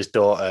killed his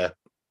daughter,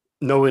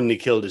 knowingly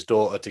killed his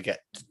daughter to get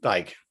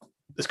like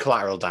there's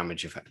collateral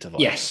damage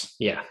effectively. Yes,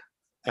 yeah.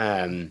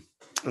 And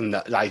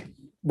that like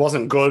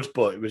wasn't good,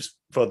 but it was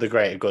for the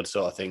greater good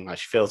sort of thing. Like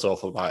she feels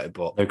awful about it,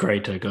 but the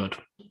greater good.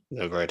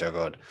 The greater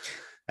good.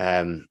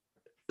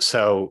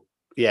 So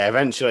yeah,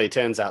 eventually it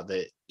turns out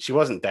that she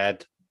wasn't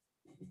dead.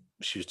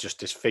 She was just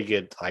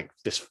disfigured, like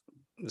this.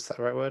 Is that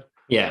the right word?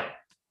 Yeah.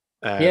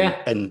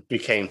 And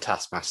became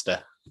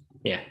Taskmaster.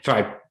 Yeah.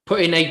 Try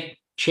putting a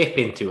chip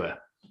into her.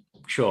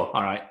 Sure.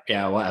 All right.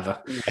 Yeah.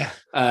 Whatever. Yeah.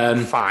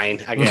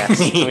 Fine, I guess.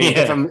 I mean,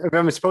 if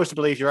I'm supposed to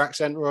believe your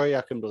accent, Roy,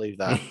 I can believe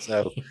that.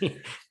 So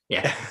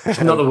yeah,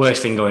 it's not the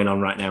worst thing going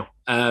on right now.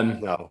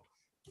 No.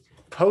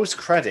 Post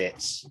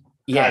credits.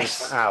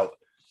 Yes. Out.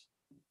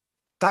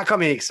 That got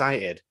me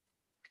excited.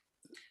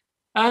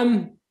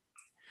 So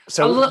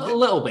a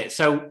little bit.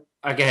 So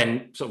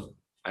again, sort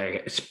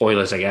of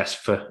spoilers, I guess,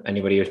 for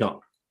anybody who's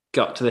not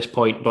got to this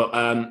point. But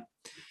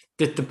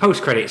the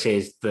post credits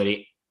is that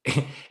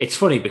it's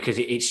funny because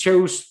it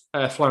shows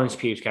Florence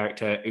Pugh's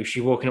character, who's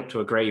she walking up to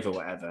a grave or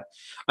whatever,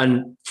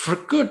 and for a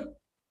good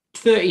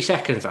 30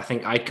 seconds, I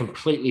think I'd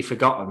completely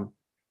forgotten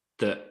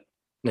that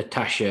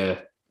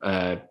Natasha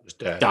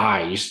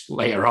dies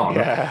later on.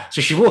 Yeah.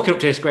 So she's walking up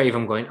to this grave.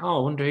 I'm going, oh,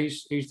 I wonder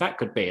who's that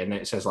could be. And then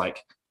it says like,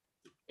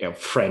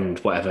 friend,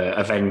 whatever,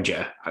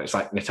 Avenger. I was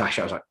like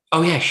Natasha. I was like,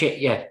 oh yeah, shit,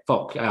 yeah,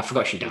 fuck, I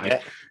forgot she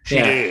died. Yeah, she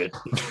did.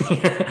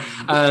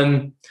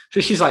 So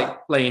she's like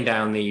laying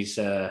down these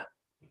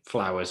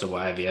flowers or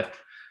whatever,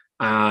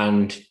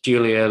 and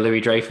Julia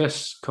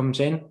Louis-Dreyfus comes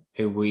in,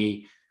 who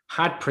we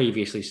had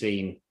previously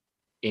seen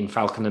in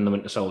Falcon and the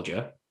Winter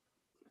Soldier.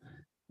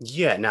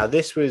 Yeah, now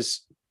this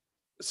was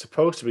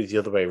supposed to be the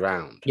other way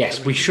around.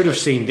 Yes, we should have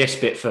seen this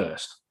bit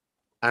first.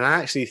 And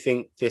I actually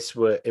think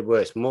it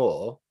works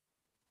more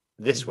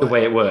this way. The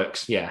way it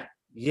works, yeah.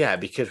 Yeah,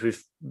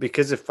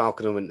 because of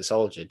Falcon and Winter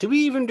Soldier. Did we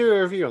even do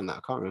a review on that?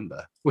 I can't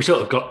remember. We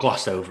sort of got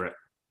glossed over it.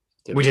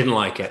 We didn't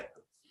like it.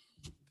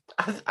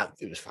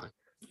 It was fine.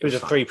 It was a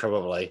 3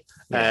 probably.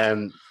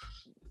 Yeah.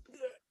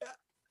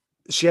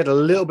 She had a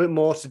little bit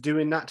more to do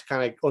in that to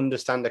kind of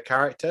understand the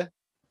character.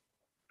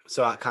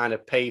 So that kind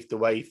of paved the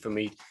way for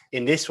me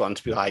in this one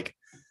to be like,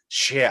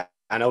 shit,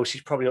 I know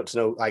she's probably up to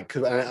know, like,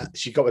 cause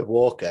she got with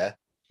Walker,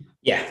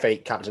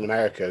 fake Captain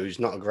America, who's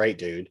not a great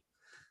dude.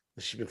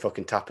 She's been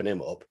fucking tapping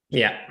him up.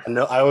 Yeah. And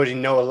I already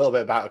know a little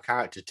bit about her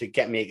character to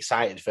get me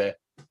excited for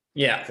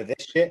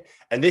this shit.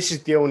 And this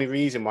is the only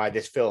reason why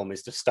this film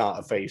is the start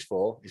of Phase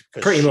 4. Is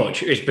because pretty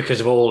much it's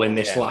because of all in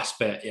this last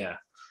bit,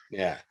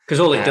 Yeah. Because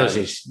all it does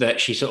is that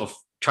she sort of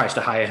tries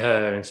to hire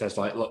her and says,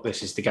 like, look,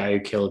 this is the guy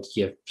who killed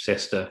your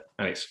sister.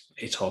 And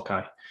it's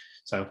Hawkeye.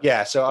 So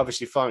yeah, so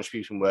obviously Florence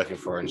Pugh's been working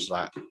for her, and she's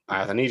like,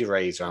 I either need a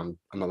raise or I'm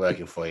not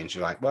working for you. And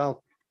she's like,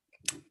 well,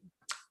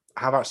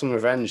 how about some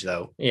revenge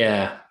though?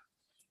 Yeah.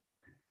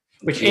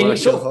 Which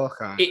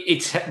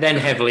it's then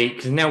heavily,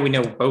 because now we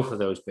know both of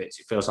those bits,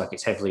 it feels like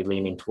it's heavily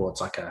leaning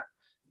towards like a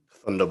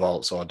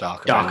Thunderbolts or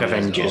Dark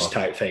Avengers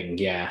type thing,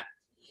 yeah.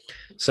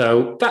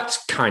 So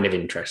that's kind of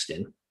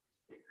interesting.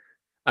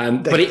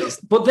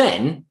 But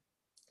then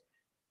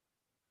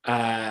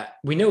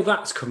we know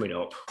that's coming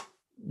up.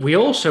 We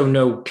also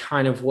know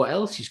kind of what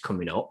else is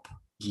coming up.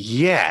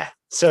 Yeah.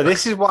 So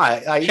this is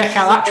why. Check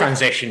out that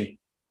transition.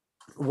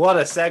 What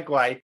a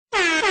segue.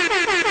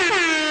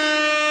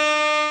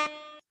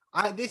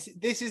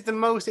 This is the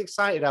most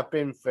excited I've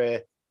been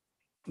for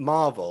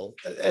Marvel,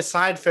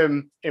 aside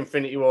from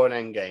Infinity War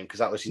and Endgame, because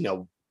that was,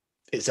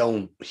 its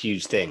own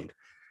huge thing.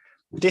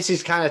 This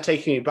is kind of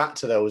taking me back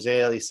to those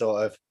early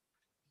sort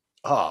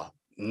of,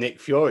 Nick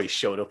Fury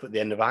showed up at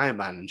the end of Iron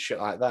Man and shit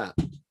like that.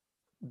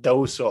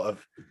 Those sort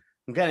of,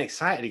 I'm getting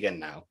excited again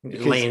now.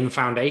 Laying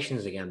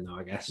foundations again, though,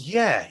 I guess.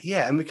 Yeah,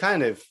 and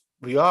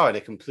we are at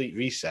a complete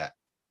reset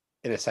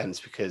in a sense,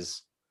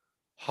 because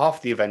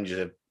half the Avengers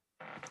are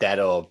dead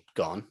or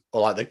gone,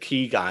 or like the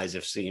key guys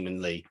have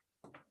seemingly,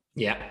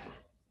 done.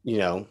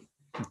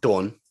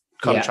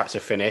 Contracts are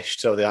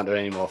finished, so they aren't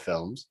doing any more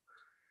films.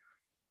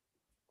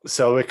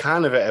 So we're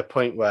kind of at a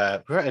point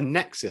where we're at a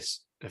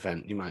Nexus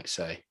event, you might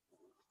say.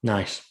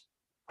 Nice.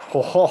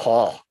 Talk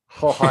about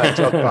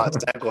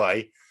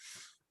segue.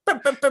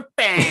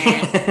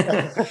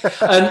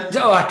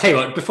 I tell you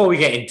what, before we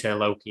get into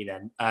Loki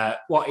then,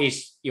 what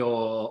is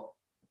your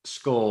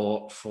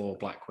score for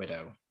Black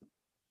Widow?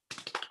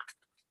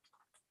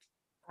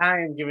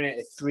 I am giving it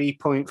a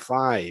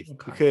 3.5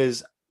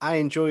 because I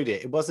enjoyed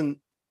it. It wasn't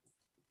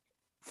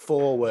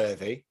 4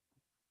 worthy.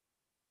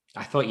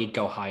 I thought you'd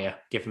go higher,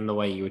 given the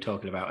way you were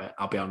talking about it.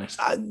 I'll be honest,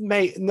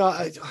 mate. No,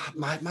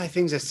 my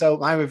things are so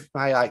my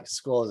like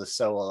scores are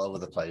so all over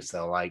the place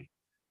though. Like,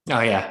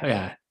 oh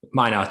yeah,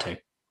 mine are too.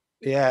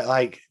 Yeah,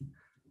 like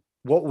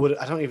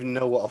I don't even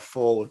know what a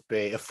 4 would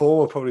be. A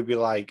 4 would probably be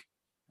like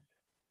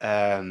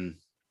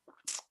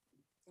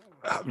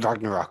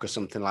Ragnarok or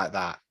something like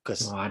that,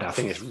 because I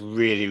think it's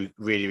really,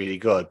 really, really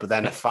good. But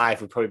then a 5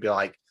 would probably be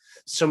like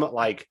somewhat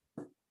like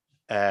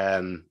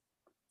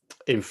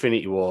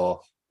Infinity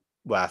War,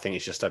 where I think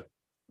it's just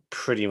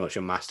pretty much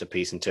a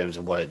masterpiece in terms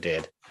of what it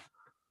did.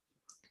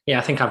 Yeah,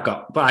 I think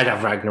but I'd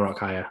have Ragnarok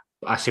higher.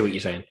 I see what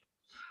you're saying.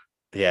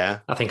 Yeah,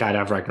 I think I'd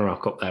have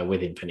Ragnarok up there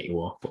with Infinity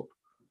War.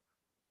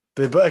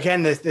 But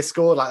again, they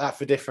scored like that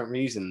for different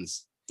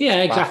reasons.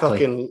 Yeah, exactly.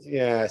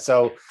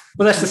 So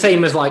well, that's the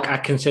same as like I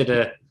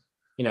consider,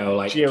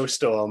 like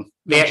Geostorm.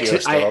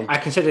 I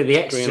consider The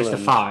Exorcist a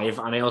 5,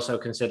 and I also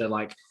consider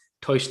like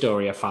Toy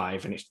Story a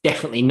 5, and it's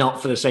definitely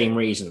not for the same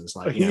reasons.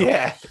 Like,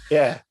 yeah.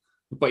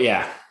 But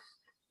yeah.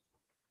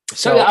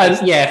 So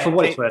for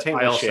what it's worth,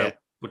 I also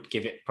would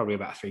give it probably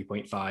about a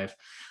 3.5. I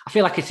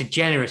feel like it's a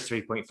generous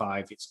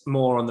 3.5. It's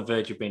more on the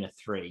verge of being a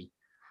 3.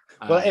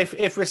 Well,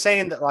 if we're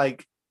saying that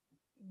like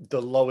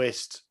the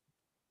lowest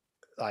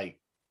like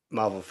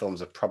Marvel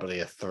films are probably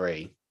a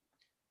 3.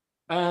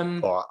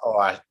 Or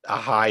a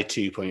high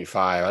 2.5.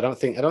 I don't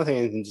think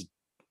anything's.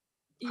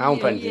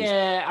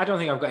 Yeah, I don't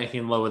think I've got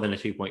anything lower than a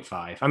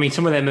 2.5. I mean,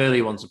 some of them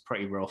early ones are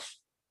pretty rough.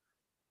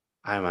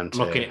 I'm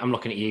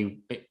looking at you,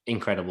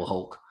 Incredible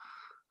Hulk.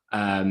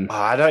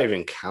 I don't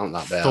even count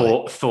that bit.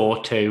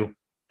 Thor 2.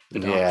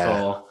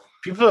 Thor.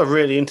 People are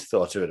really into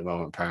Thor 2 at the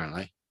moment,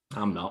 apparently.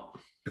 I'm not.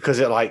 Because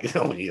it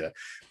no one either.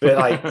 But it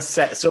like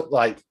sets up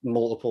like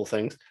multiple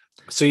things.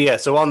 So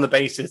so on the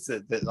basis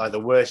that like the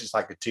worst is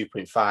like a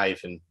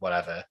 2.5 and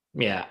whatever.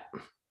 Yeah.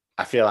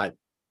 I feel like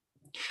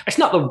it's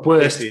not the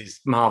worst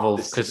Marvel,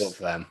 because of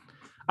them.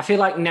 I feel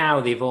like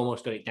now they've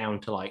almost got it down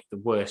to like the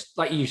worst.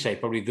 Like you say,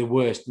 probably the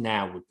worst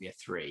now would be a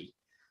 3.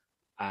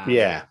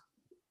 Yeah.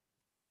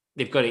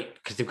 They've got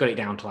it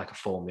down to like a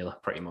formula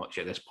pretty much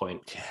at this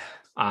point. Yeah.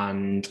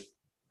 And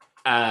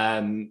I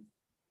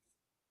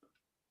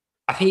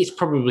think it's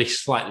probably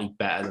slightly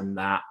better than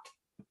that,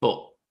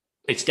 but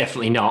it's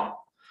definitely not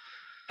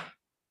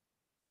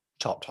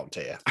top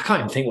tier. I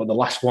can't even think what the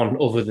last one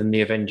other than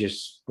the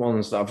Avengers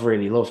ones that I've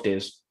really loved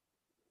is.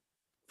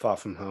 Far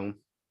From Home.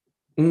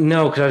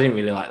 No, because I didn't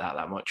really like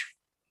that much.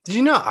 Did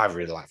you not? I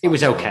really liked it. It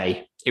was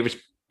okay. It was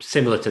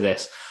similar to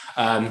this.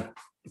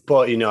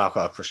 But I've got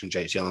a crush on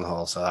Jake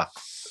Gyllenhaal, so that.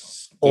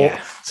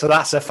 Yeah. So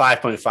that's a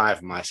 5.5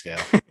 on my scale.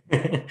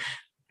 And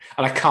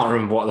I can't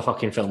remember what the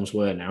fucking films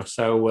were now.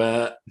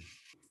 So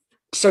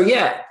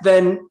yeah,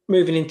 then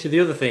moving into the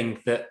other thing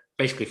that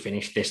basically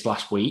finished this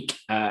last week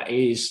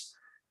is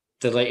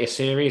the latest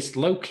series,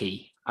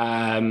 Loki.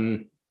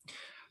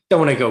 Don't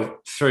want to go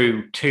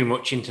through too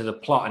much into the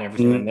plot and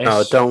everything in this.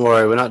 No, don't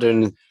worry. We're not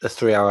doing a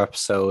 3-hour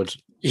episode.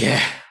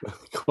 Yeah.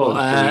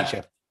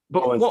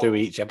 Going through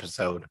each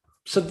episode.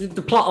 So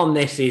the plot on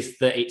this is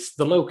that it's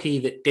the Loki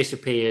that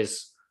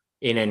disappears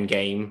in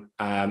Endgame.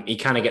 He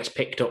kind of gets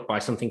picked up by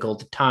something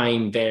called the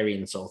Time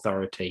Variance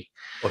Authority.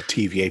 Or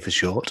TVA for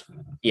short.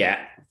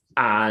 Yeah.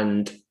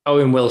 And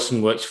Owen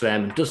Wilson works for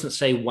them and doesn't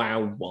say wow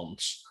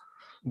once.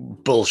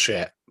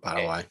 Bullshit, by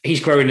the way.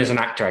 He's growing as an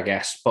actor, I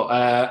guess.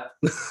 But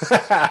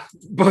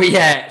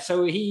yeah,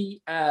 so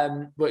he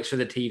works for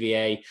the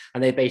TVA,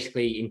 and they're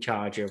basically in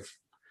charge of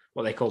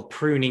what they call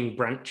pruning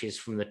branches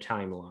from the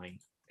timeline,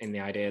 in the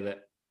idea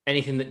that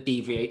anything that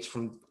deviates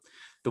from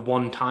the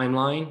one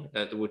timeline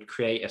that would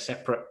create a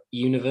separate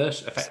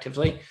universe,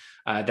 effectively,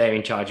 they're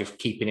in charge of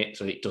keeping it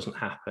so that it doesn't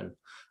happen.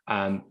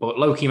 But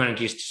Loki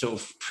manages to sort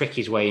of trick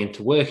his way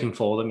into working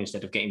for them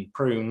instead of getting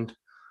pruned.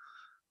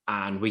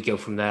 And we go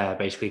from there,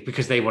 basically,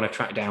 because they want to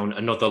track down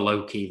another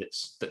Loki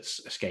that's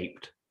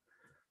escaped.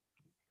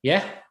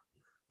 Yeah?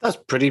 That's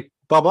pretty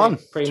bob on,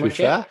 pretty much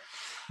fair.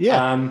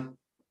 Yeah.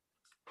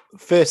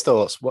 First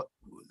thoughts,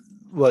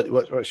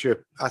 what's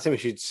your... I think we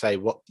should say,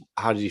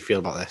 how did you feel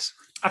about this?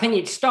 I think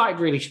it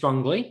started really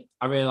strongly.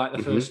 I really liked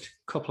the first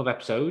couple of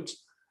episodes.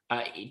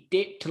 It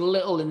dipped a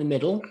little in the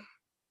middle.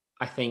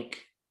 I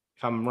think,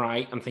 if I'm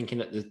right, I'm thinking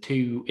that the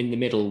two in the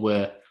middle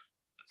were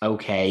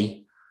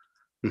okay.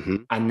 Mm-hmm.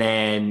 And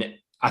then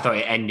I thought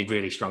it ended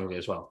really strongly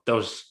as well.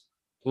 Those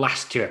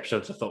last 2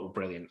 episodes I thought were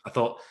brilliant. I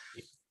thought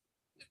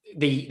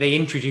they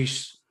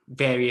introduced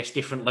various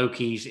different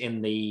Lokis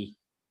in the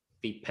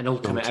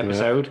penultimate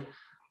episode,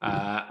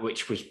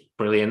 which was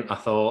brilliant. I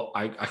thought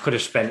I could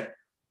have spent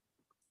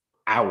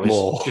hours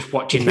just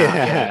watching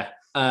that.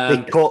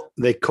 Yeah.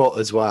 They cut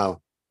as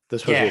well.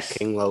 There's supposed to be a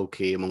King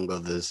Loki among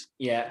others.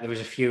 Yeah, there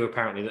was a few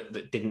apparently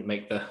that didn't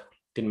make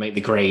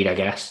the grade, I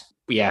guess.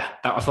 But yeah,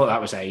 I thought that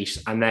was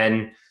ace. And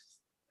then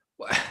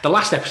the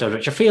last episode,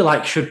 which I feel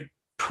like should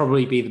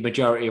probably be the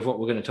majority of what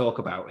we're going to talk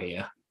about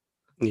here.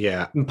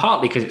 Yeah. And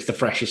partly because it's the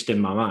freshest in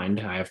my mind.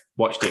 I have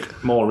watched it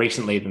more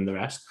recently than the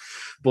rest.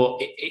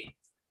 But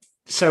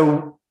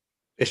so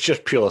it's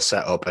just pure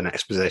setup and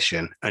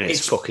exposition, and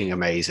it's fucking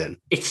amazing.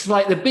 It's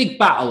like the big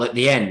battle at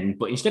the end,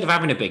 but instead of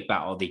having a big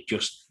battle, they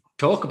just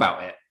talk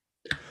about it.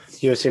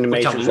 You ever seen the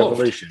Matrix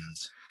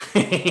Revolutions?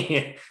 Was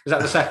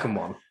that the second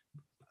one?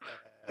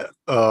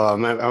 I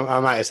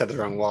might have said the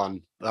wrong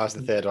one. That was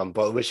the third one,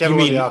 but whichever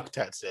one the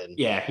architect's in.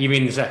 Yeah, you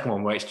mean the second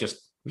one where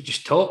we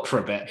just talk for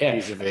a bit. Yeah.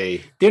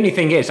 Vis-a-vis. The only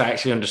thing is, I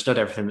actually understood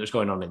everything that was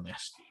going on in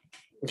this.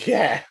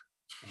 Yeah.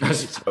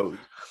 As opposed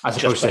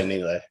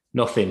to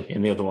nothing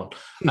in the other one.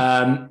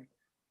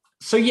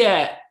 So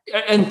yeah,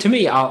 and to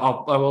me, I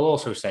will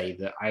also say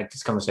that I had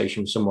this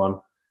conversation with someone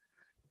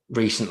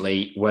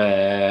recently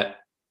where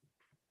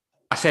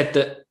I said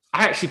that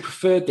I actually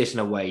preferred this in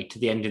a way to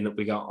the ending that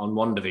we got on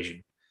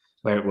WandaVision,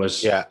 where it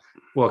was,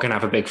 we're going to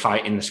have a big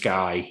fight in the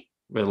sky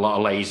with a lot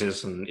of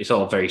lasers and it's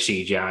all very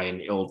CGI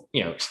and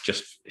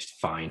it's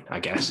fine,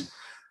 I guess.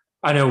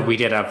 I know we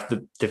did have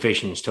the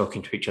divisions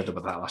talking to each other,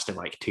 but that lasted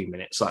like 2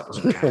 minutes. So that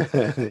doesn't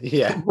count.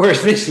 Yeah.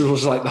 Whereas this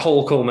was like the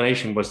whole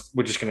culmination was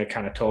we're just going to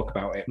kind of talk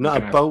about it. Not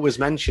a boat was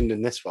mentioned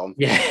in this one.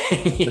 Yeah.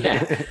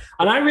 Yeah.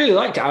 And I really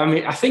liked it. I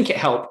mean, I think it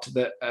helped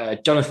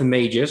that Jonathan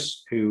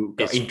Majors, who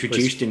got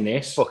introduced in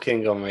this,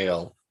 fucking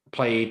unreal,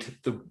 played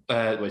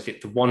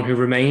the One Who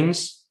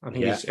Remains. I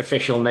think his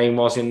official name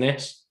was in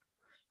this.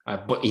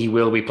 But he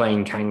will be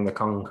playing Kang the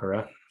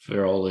Conqueror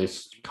for all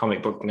his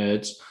comic book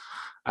nerds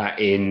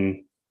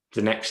in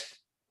the next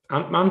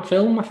Ant-Man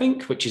film, I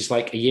think, which is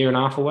like a year and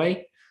a half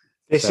away.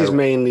 This is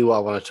mainly what I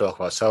want to talk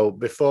about. So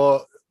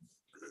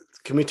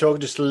can we talk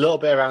just a little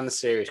bit around the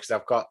series? Because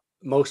I've got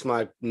most of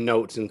my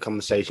notes and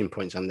conversation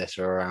points on this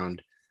are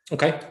around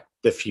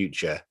the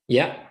future.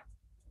 Yeah.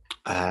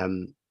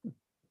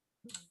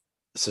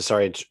 So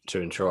sorry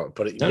to interrupt,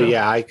 but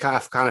yeah, I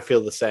kind of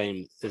feel the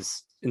same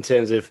as in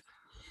terms of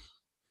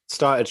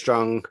started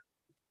strong,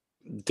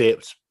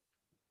 dipped,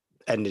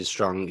 ended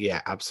strong.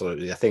 Yeah,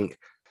 absolutely. I think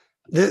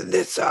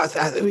this. I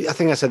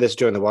think I said this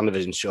during the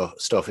WandaVision show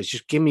stuff. It's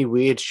just give me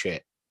weird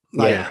shit.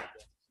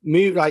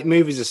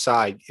 movies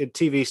aside,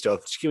 TV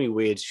stuff, just give me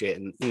weird shit.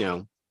 And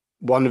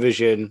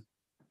WandaVision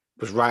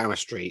was right on my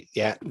street.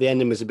 Yeah, the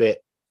ending was a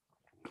bit.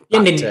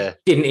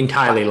 Didn't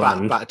entirely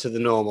land back to the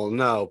normal.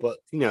 No, but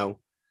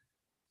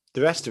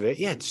the rest of it,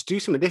 yeah, just do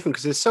something different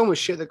because there's so much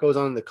shit that goes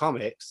on in the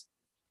comics.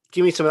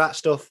 Give me some of that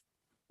stuff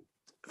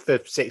for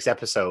 6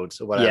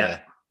 episodes or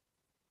whatever.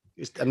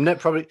 Yeah. I'm not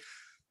probably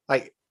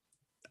like,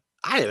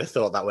 I never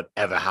thought that would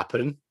ever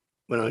happen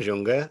when I was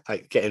younger,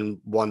 like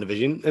getting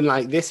WandaVision. And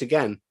like this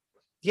again,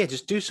 yeah,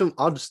 just do some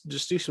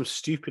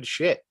stupid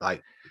shit.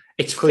 Like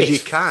it's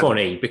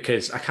funny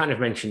because I kind of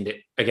mentioned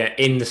it again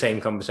in the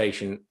same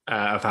conversation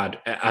I've had,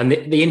 and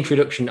the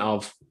introduction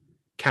of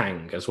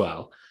Kang as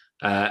well.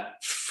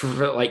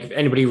 For like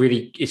anybody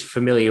really is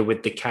familiar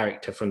with the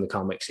character from the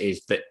comics,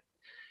 is that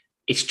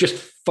it's just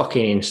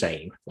fucking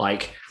insane.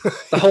 Like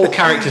the whole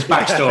character's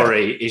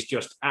backstory is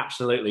just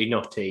absolutely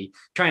nutty.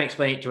 Try and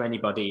explain it to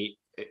anybody,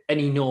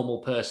 any normal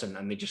person,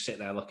 and they just sit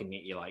there looking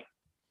at you like,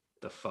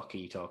 the fuck are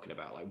you talking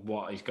about? Like,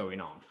 what is going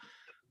on?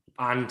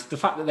 And the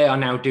fact that they are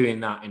now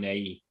doing that in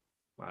it's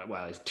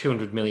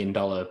 $200 million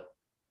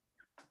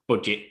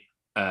budget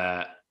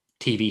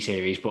TV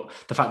series, but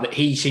the fact that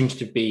he seems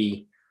to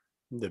be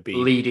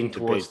leading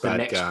towards the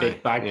next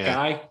big bad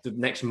guy, the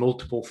next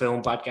multiple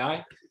film bad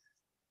guy,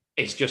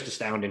 it's just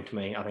astounding to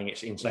me. I think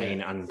it's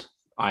insane, and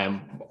I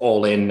am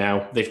all in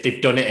now.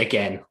 They've done it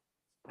again.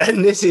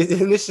 And this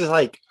is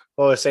like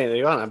what I was saying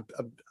earlier on.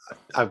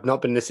 I've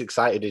not been this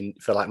excited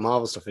for like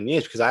Marvel stuff in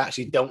years because I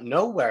actually don't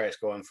know where it's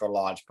going for a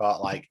large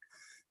part. Like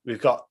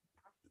we've got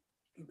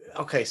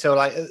so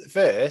like at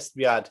first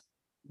we had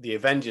the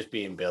Avengers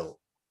being built,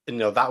 and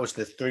that was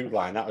the through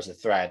line, that was the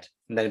thread,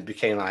 and then it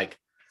became like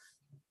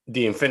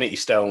the Infinity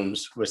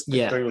Stones was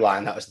the through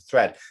line, that was the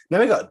thread. Now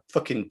we got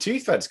fucking 2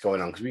 threads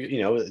going on because we,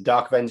 the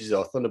Dark Avengers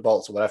or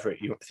Thunderbolts or whatever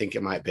you think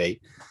it might be,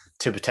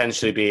 to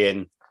potentially be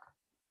in,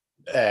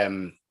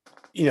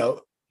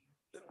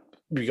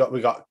 we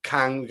got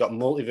Kang, we got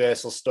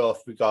multiversal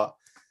stuff, we got,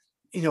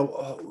 we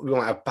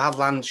want to have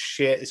Badlands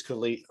shit. This could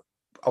lead.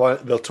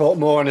 We'll talk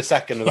more in a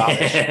second about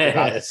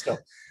this stuff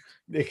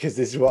because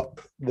this is what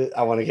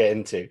I want to get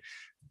into.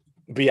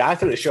 But yeah, I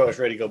thought the show was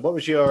really good. What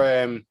was your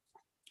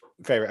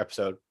favorite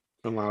episode?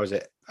 And why was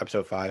it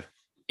episode 5?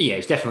 Yeah,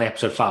 it's definitely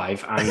episode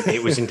 5, and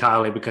it was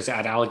entirely because it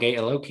had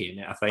Alligator Loki in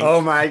it, I think.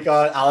 Oh my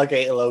god,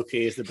 Alligator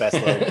Loki is the best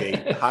Loki,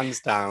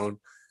 hands down.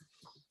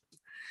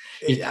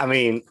 I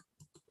mean,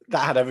 that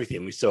had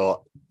everything. We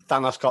saw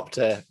Thanos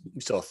Copter,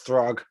 we saw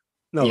Throg.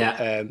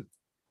 Throg,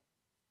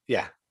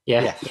 yeah.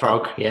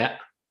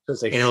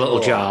 In a little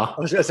jar. I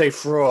was going to say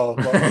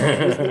Frog.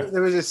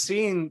 There was a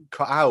scene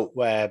cut out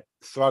where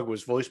Throg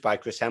was voiced by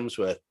Chris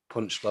Hemsworth,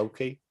 punched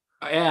Loki.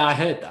 Yeah, I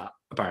heard that,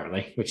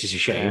 apparently, which is a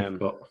shame.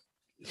 But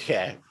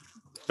yeah,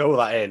 throw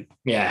that in.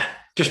 Yeah,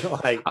 just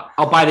like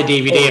I'll buy the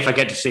DVD if I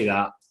get to see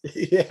that.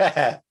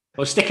 Yeah.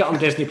 Or stick it on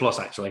Disney Plus,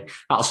 actually.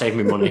 That'll save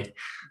me money.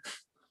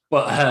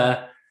 But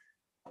I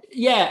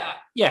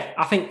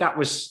think it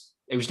was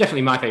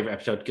definitely my favorite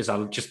episode because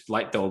I just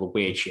liked all the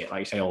weird shit, like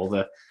you say, all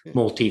the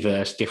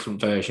multiverse,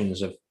 different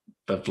versions of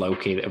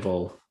Loki that have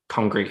all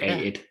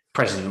congregated. Yeah.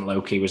 President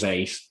Loki was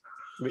ace.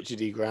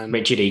 Richard E.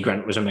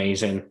 Grant was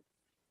amazing.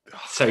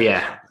 So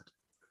yeah.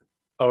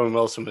 Owen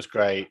Wilson was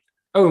great.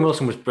 Owen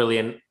Wilson was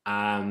brilliant.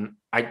 The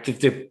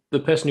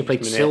person who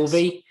played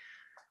Sylvie,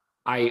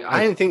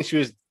 I didn't think she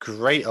was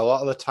great a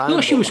lot of the time.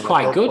 No, she was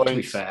quite good, to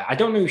be fair. I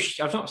don't know.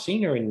 I've not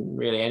seen her in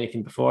really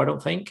anything before, I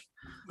don't think.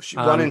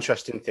 One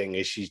interesting thing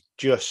is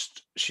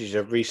she's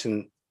a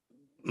recent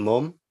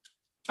mum.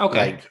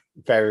 Okay. Like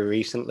very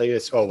recently,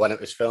 or when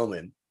it was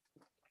filming.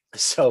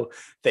 So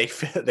they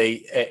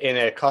in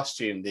her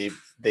costume,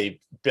 they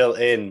built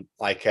in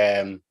like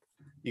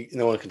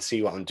no one can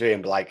see what I'm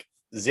doing, but like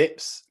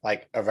zips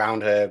like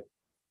around her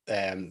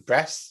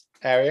breast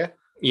area.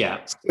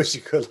 Yeah, so she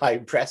could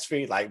like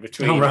breastfeed like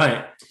between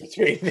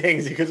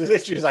things. You could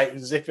literally like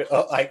zip it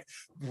up, like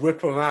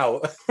whip them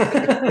out,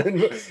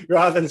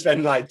 rather than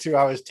spend like 2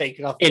 hours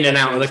taking off in and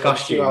out of the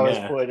costume. 2 hours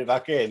putting it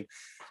back in.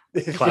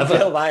 Clever.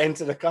 Build that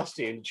into the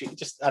costume.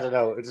 I don't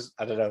know.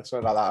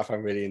 Something like that I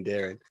find really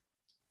endearing.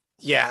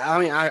 Yeah, I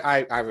mean,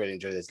 I really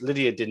enjoyed this.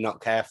 Lydia did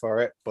not care for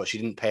it, but she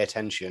didn't pay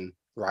attention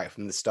right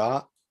from the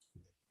start.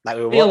 Like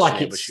we were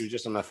watching it, but she was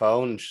just on her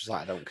phone, and she's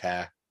like, "I don't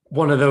care."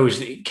 One of those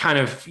that kind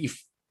of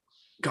you've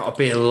got to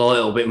be a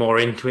little bit more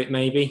into it,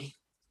 maybe.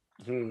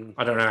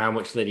 I don't know how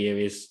much Lydia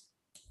is.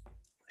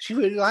 She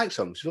really likes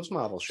them. She loves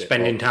Marvel shit.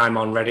 Spending time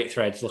on Reddit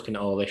threads looking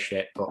at all this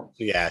shit, but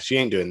yeah, she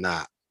ain't doing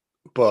that.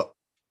 But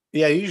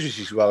yeah, usually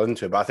she's well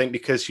into it. But I think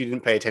because she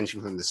didn't pay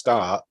attention from the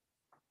start,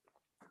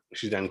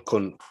 she then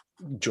couldn't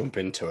jump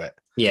into it.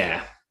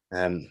 Yeah.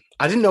 I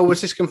didn't know,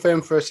 was this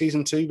confirmed for a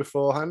season 2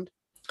 beforehand?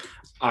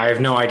 I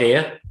have no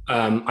idea.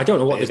 I don't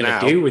know what they're going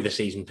to do with the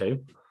season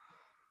 2.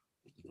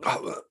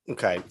 Oh,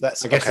 okay. I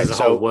guess there's a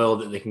whole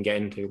world that they can get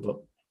into. But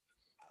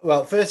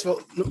well, first of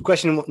all,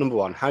 question number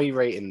 1, how are you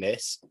rating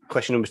this?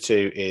 Question number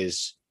 2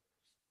 is,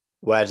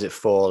 where does it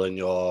fall in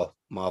your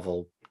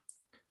Marvel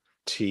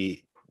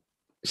MTVCU?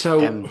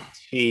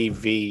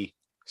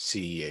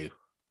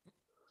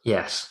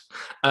 Yes.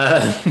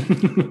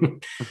 I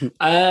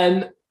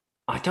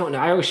don't know.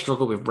 I always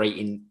struggle with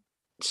rating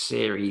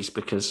series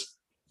because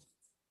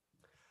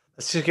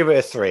Let's just give it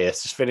a 3.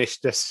 Let's just finish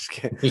this.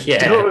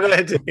 yeah, Do what we're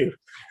gonna do.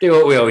 Do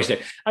what we always do.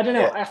 I don't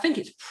know. Yeah. I think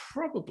it's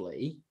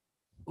probably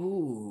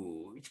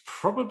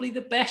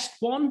the best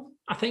one,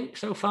 I think,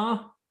 so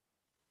far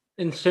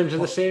in terms of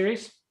the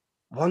series.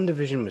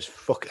 WandaVision was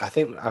I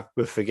think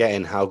we're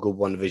forgetting how good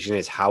WandaVision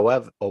is.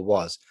 However,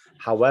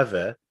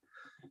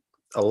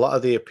 a lot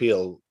of the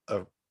appeal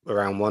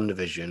around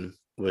WandaVision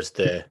was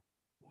the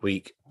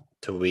week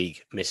to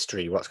week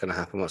mystery. What's going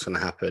to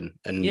happen?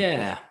 And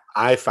yeah,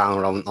 I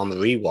found on the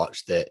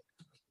rewatch that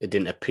it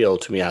didn't appeal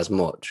to me as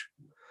much.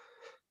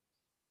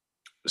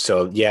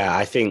 So yeah,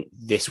 I think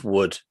this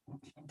would,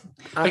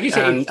 like you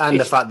say, and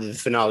the fact that the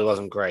finale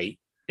wasn't great.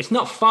 It's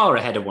not far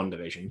ahead of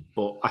WandaVision,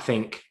 but I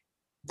think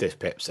this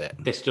pips it.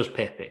 This does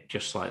pip it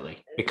just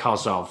slightly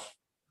because of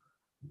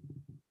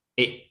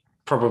it.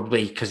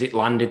 Probably because it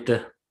landed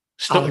the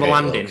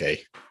landing.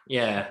 Okay.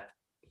 Yeah.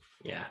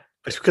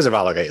 It's because of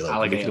Alligator Loki.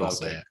 Alligator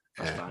Loki.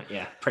 That's fine.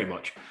 Yeah, pretty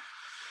much.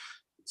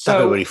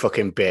 So when he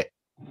fucking bit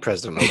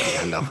President Loki's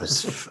hand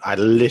off, I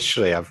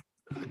literally have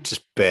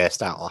just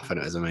burst out laughing.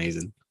 It was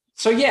amazing.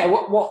 So yeah,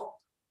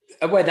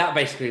 where that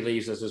basically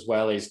leaves us as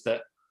well is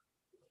that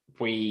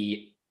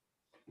we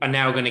are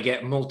now going to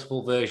get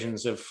multiple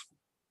versions of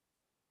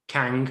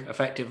Kang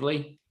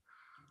effectively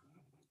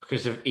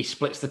because he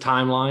splits the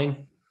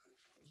timeline.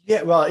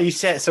 Yeah, well, he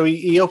said so.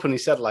 He openly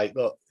said, like,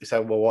 look, he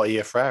said, well, what are you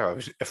afraid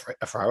of? Afraid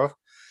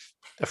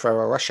of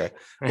Russia?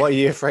 What are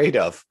you afraid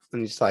of?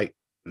 And he's like,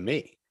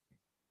 me.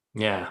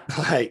 Yeah.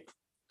 Like,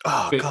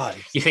 oh but God.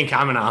 You think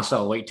I'm an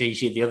arsehole? Wait till you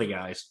see the other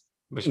guys.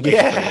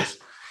 Yeah.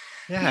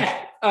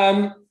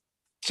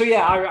 So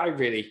yeah, I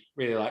really,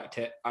 really liked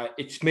it.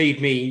 It's made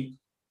me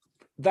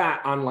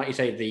that, and like you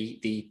say,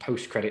 the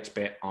post credits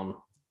bit on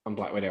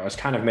Black Widow has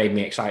kind of made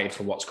me excited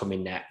for what's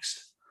coming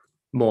next,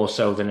 more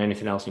so than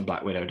anything else in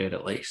Black Widow did,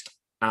 at least.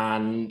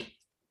 And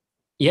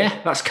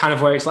yeah, that's kind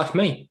of where it's left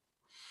me.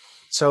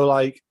 So,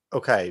 like,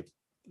 okay,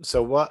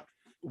 so what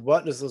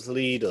does this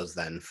lead us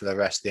then for the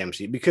rest of the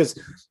MCU? Because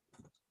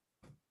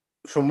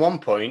from one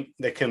point,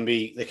 they can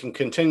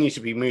continue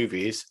to be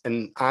movies,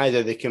 and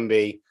either they can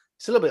be,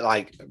 it's a little bit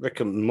like Rick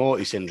and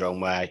Morty syndrome,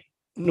 where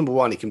number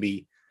one, it can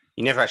be,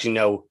 you never actually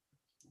know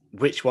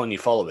which one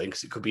you're following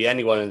because it could be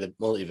anyone in the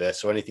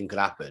multiverse or anything could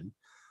happen.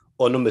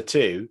 Or number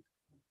two,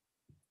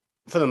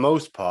 for the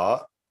most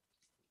part,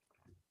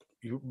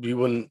 you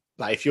wouldn't,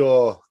 like, if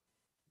you're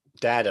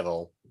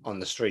Daredevil on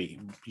the street,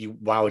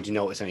 why would you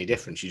notice any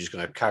difference? You're just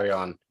going to carry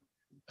on,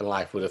 and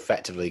life would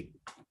effectively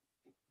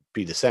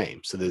be the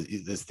same. So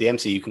there's the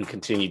MCU can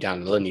continue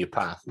down the linear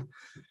path.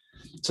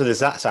 So there's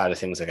that side of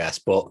things, I guess.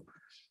 But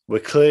we're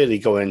clearly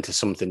going into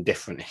something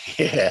different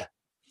here.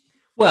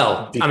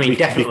 Well, I mean,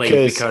 definitely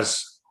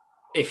because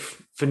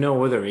if for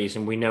no other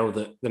reason, we know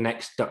that the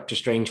next Doctor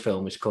Strange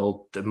film is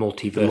called The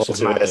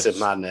Multiverse of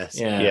Madness.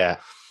 Yeah.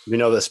 We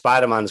know that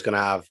Spider-Man's going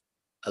to have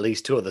at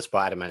least 2 other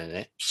Spider-Men in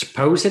it.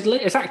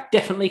 Supposedly. Is that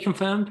definitely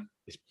confirmed?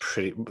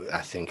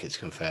 I think it's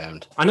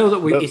confirmed. I know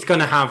that it's going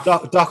to have...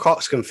 Doc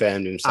Ock's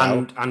confirmed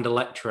himself. And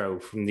Electro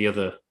from the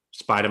other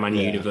Spider-Man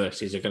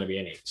universes are going to be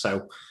in it.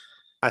 So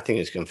I think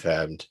it's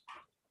confirmed.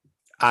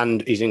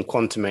 And he's in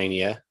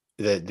Quantumania,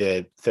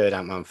 the third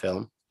Ant-Man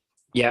film.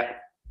 Yeah,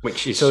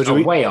 which is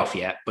way off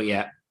yet, but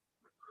yeah.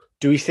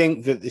 Do we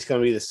think that it's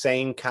going to be the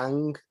same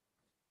Kang?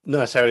 Not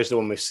necessarily the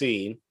one we've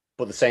seen,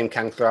 but the same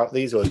Kang throughout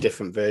these, or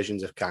different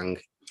versions of Kang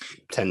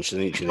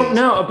potentially in each of these?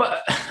 No,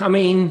 but I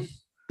mean...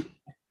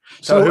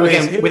 So who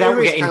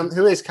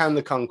is Kang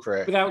the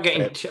Conqueror? Without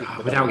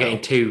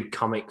getting too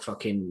comic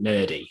fucking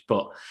nerdy,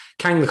 but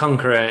Kang the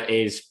Conqueror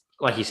is,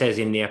 like he says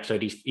in the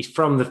episode, he's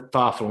from the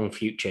far-flung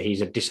future.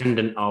 He's a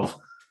descendant of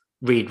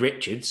Reed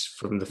Richards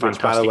from the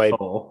Fantastic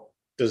Four.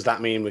 Does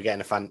that mean we're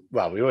getting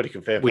Well, we already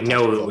confirmed. We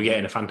know that we're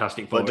getting a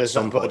Fantastic Four.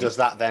 But does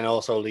that then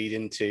also lead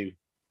into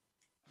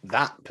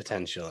that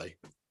potentially?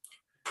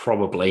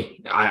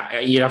 Probably.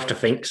 You'd have to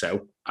think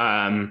so.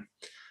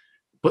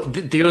 But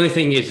the only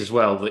thing is as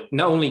well that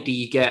not only do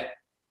you get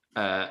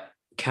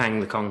Kang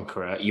the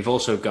Conqueror, you've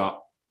also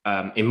got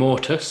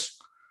Immortus,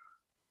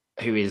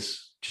 who is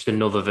just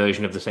another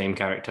version of the same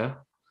character.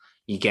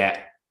 You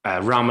get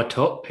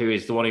Ramatut, who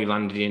is the one who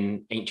landed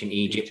in ancient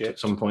Egypt at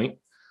some point.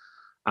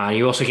 And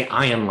you also get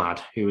Iron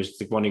Lad, who is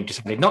the one who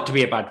decided not to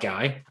be a bad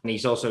guy. And he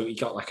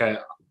got like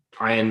a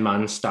Iron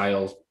Man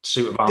style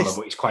suit of armor,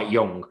 but he's quite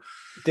young.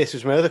 This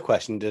was my other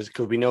question.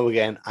 Could we know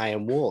again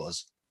Iron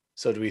Wars?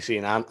 So do we see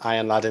an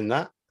Iron Lad in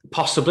that?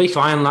 Possibly. So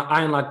Iron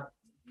Lad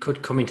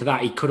could come into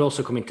that. He could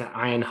also come into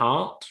Iron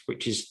Heart,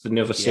 which is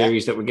another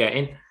series that we're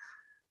getting.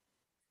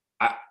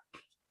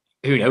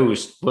 Who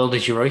knows? World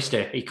is your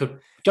oyster. He could.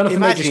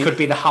 Jonathan Majors could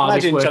be the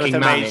hardest working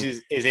man.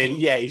 Is in.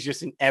 Yeah, he's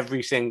just in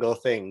every single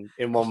thing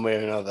in one way or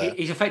another.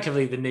 He's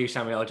effectively the new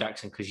Samuel L.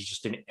 Jackson because he's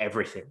just in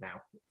everything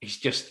now. He's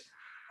just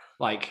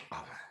like.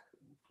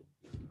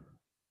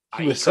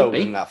 He was so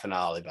good in that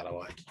finale, by the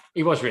way.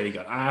 He was really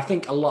good. And I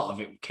think a lot of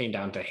it came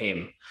down to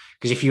him.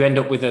 Because if you end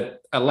up with a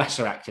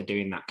lesser actor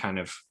doing that kind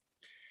of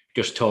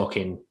just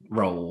talking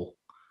role.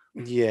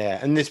 Yeah,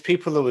 and there's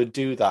people that would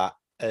do that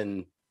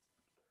and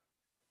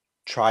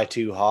try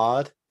too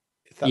hard,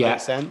 if that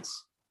makes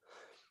sense.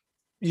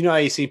 You know how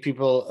you see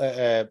people at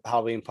a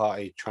Halloween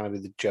party trying to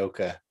be the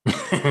Joker?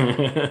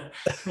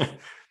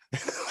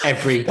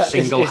 Every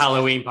single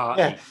Halloween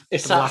party. Yeah,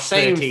 it's that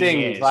same thing.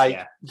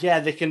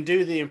 Years, they can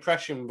do the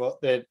impression, but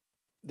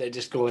they're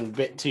just going a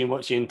bit too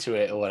much into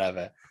it or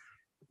whatever.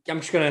 I'm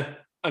just gonna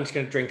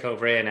drink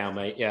over here now,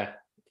 mate. Yeah.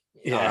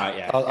 Yeah. All right,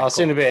 yeah. I'll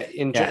see you in a bit.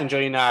 Enjoy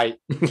your night.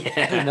 Yeah.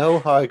 I don't know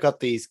how I got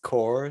these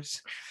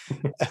cores.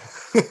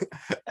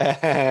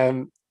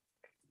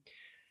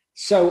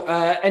 So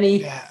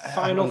any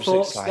final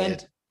thoughts then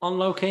on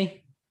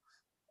Loki?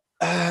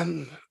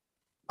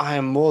 I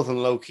am more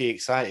than low-key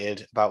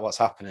excited about what's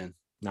happening.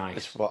 Nice.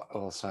 That's what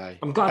I'll say.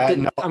 I'm glad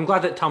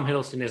that Tom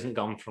Hiddleston isn't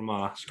gone from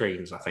our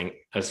screens, I think,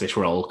 as this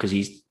role, because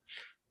he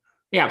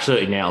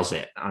absolutely nails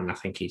it. And I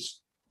think he's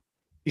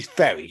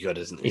very good,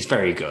 isn't he? He's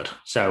very good.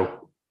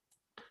 So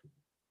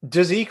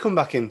does he come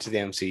back into the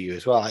MCU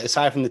as well,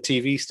 aside from the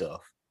TV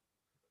stuff?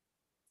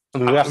 I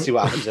mean, we have to see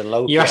what happens in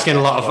Loki. You're asking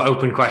a lot of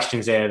open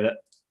questions here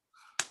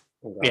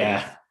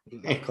yeah.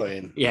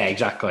 Yeah,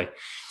 exactly.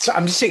 So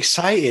I'm just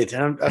excited,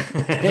 and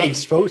I've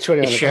spoke to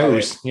anyone. It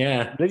shows,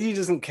 yeah. Maybe he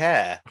doesn't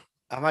care.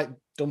 I might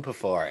dump her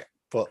for it,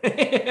 but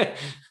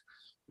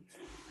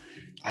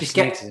just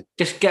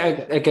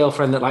get a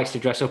girlfriend that likes to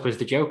dress up as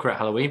the Joker at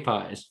Halloween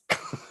parties.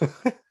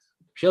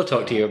 She'll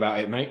talk to you about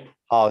it, mate.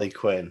 Harley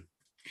Quinn,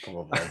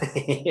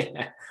 probably.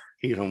 Yeah.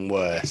 Even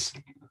worse.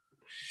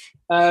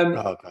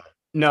 God.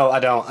 No,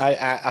 I don't.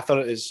 I thought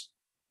it was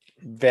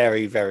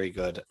very, very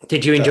good.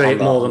 Did you enjoy it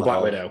more than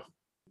Black Widow?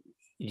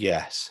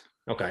 Yes.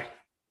 Okay.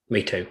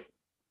 Me too.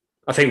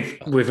 I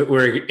think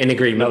we're in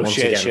agreement. No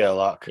shit, again.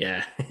 Sherlock.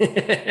 Yeah.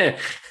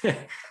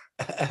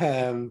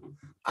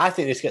 I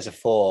think this gets a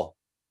 4.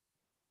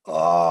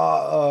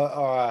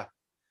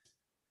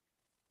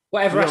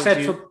 Whatever I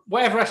said for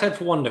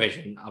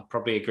WandaVision, I'll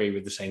probably agree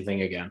with the same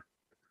thing again.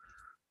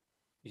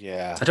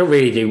 Yeah. I don't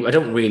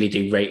really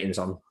do ratings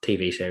on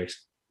TV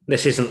series.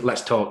 This isn't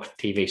Let's Talk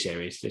TV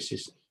series. This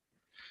is.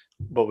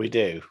 But we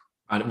do.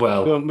 And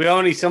we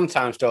only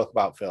sometimes talk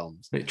about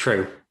films.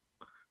 True.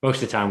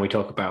 Most of the time we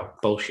talk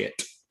about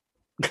bullshit.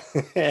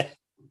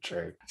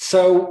 True.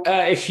 So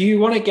if you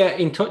want to get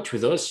in touch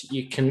with us,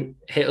 you can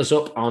hit us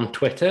up on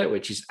Twitter,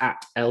 which is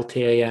at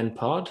LTAM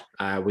pod.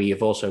 We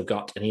have also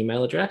got an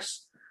email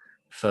address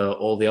for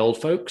all the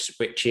old folks,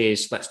 which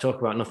is let's talk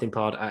about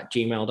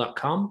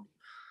nothingpod@gmail.com.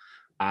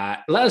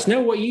 Let us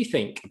know what you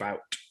think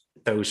about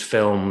those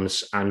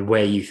films and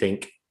where you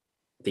think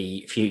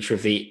the future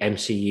of the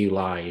MCU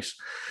lies.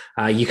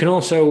 You can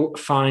also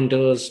find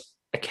us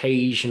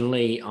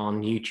occasionally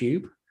on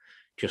YouTube.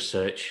 Just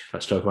search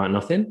Let's Talk About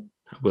Nothing.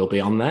 We'll be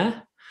on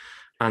there.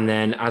 And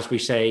then, as we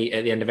say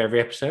at the end of every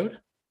episode,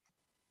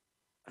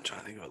 I'm trying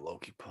to think of a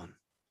Loki pun.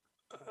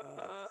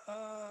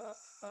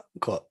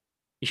 Cut.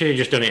 You should have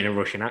just done it in a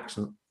Russian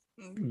accent.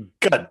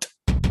 Good.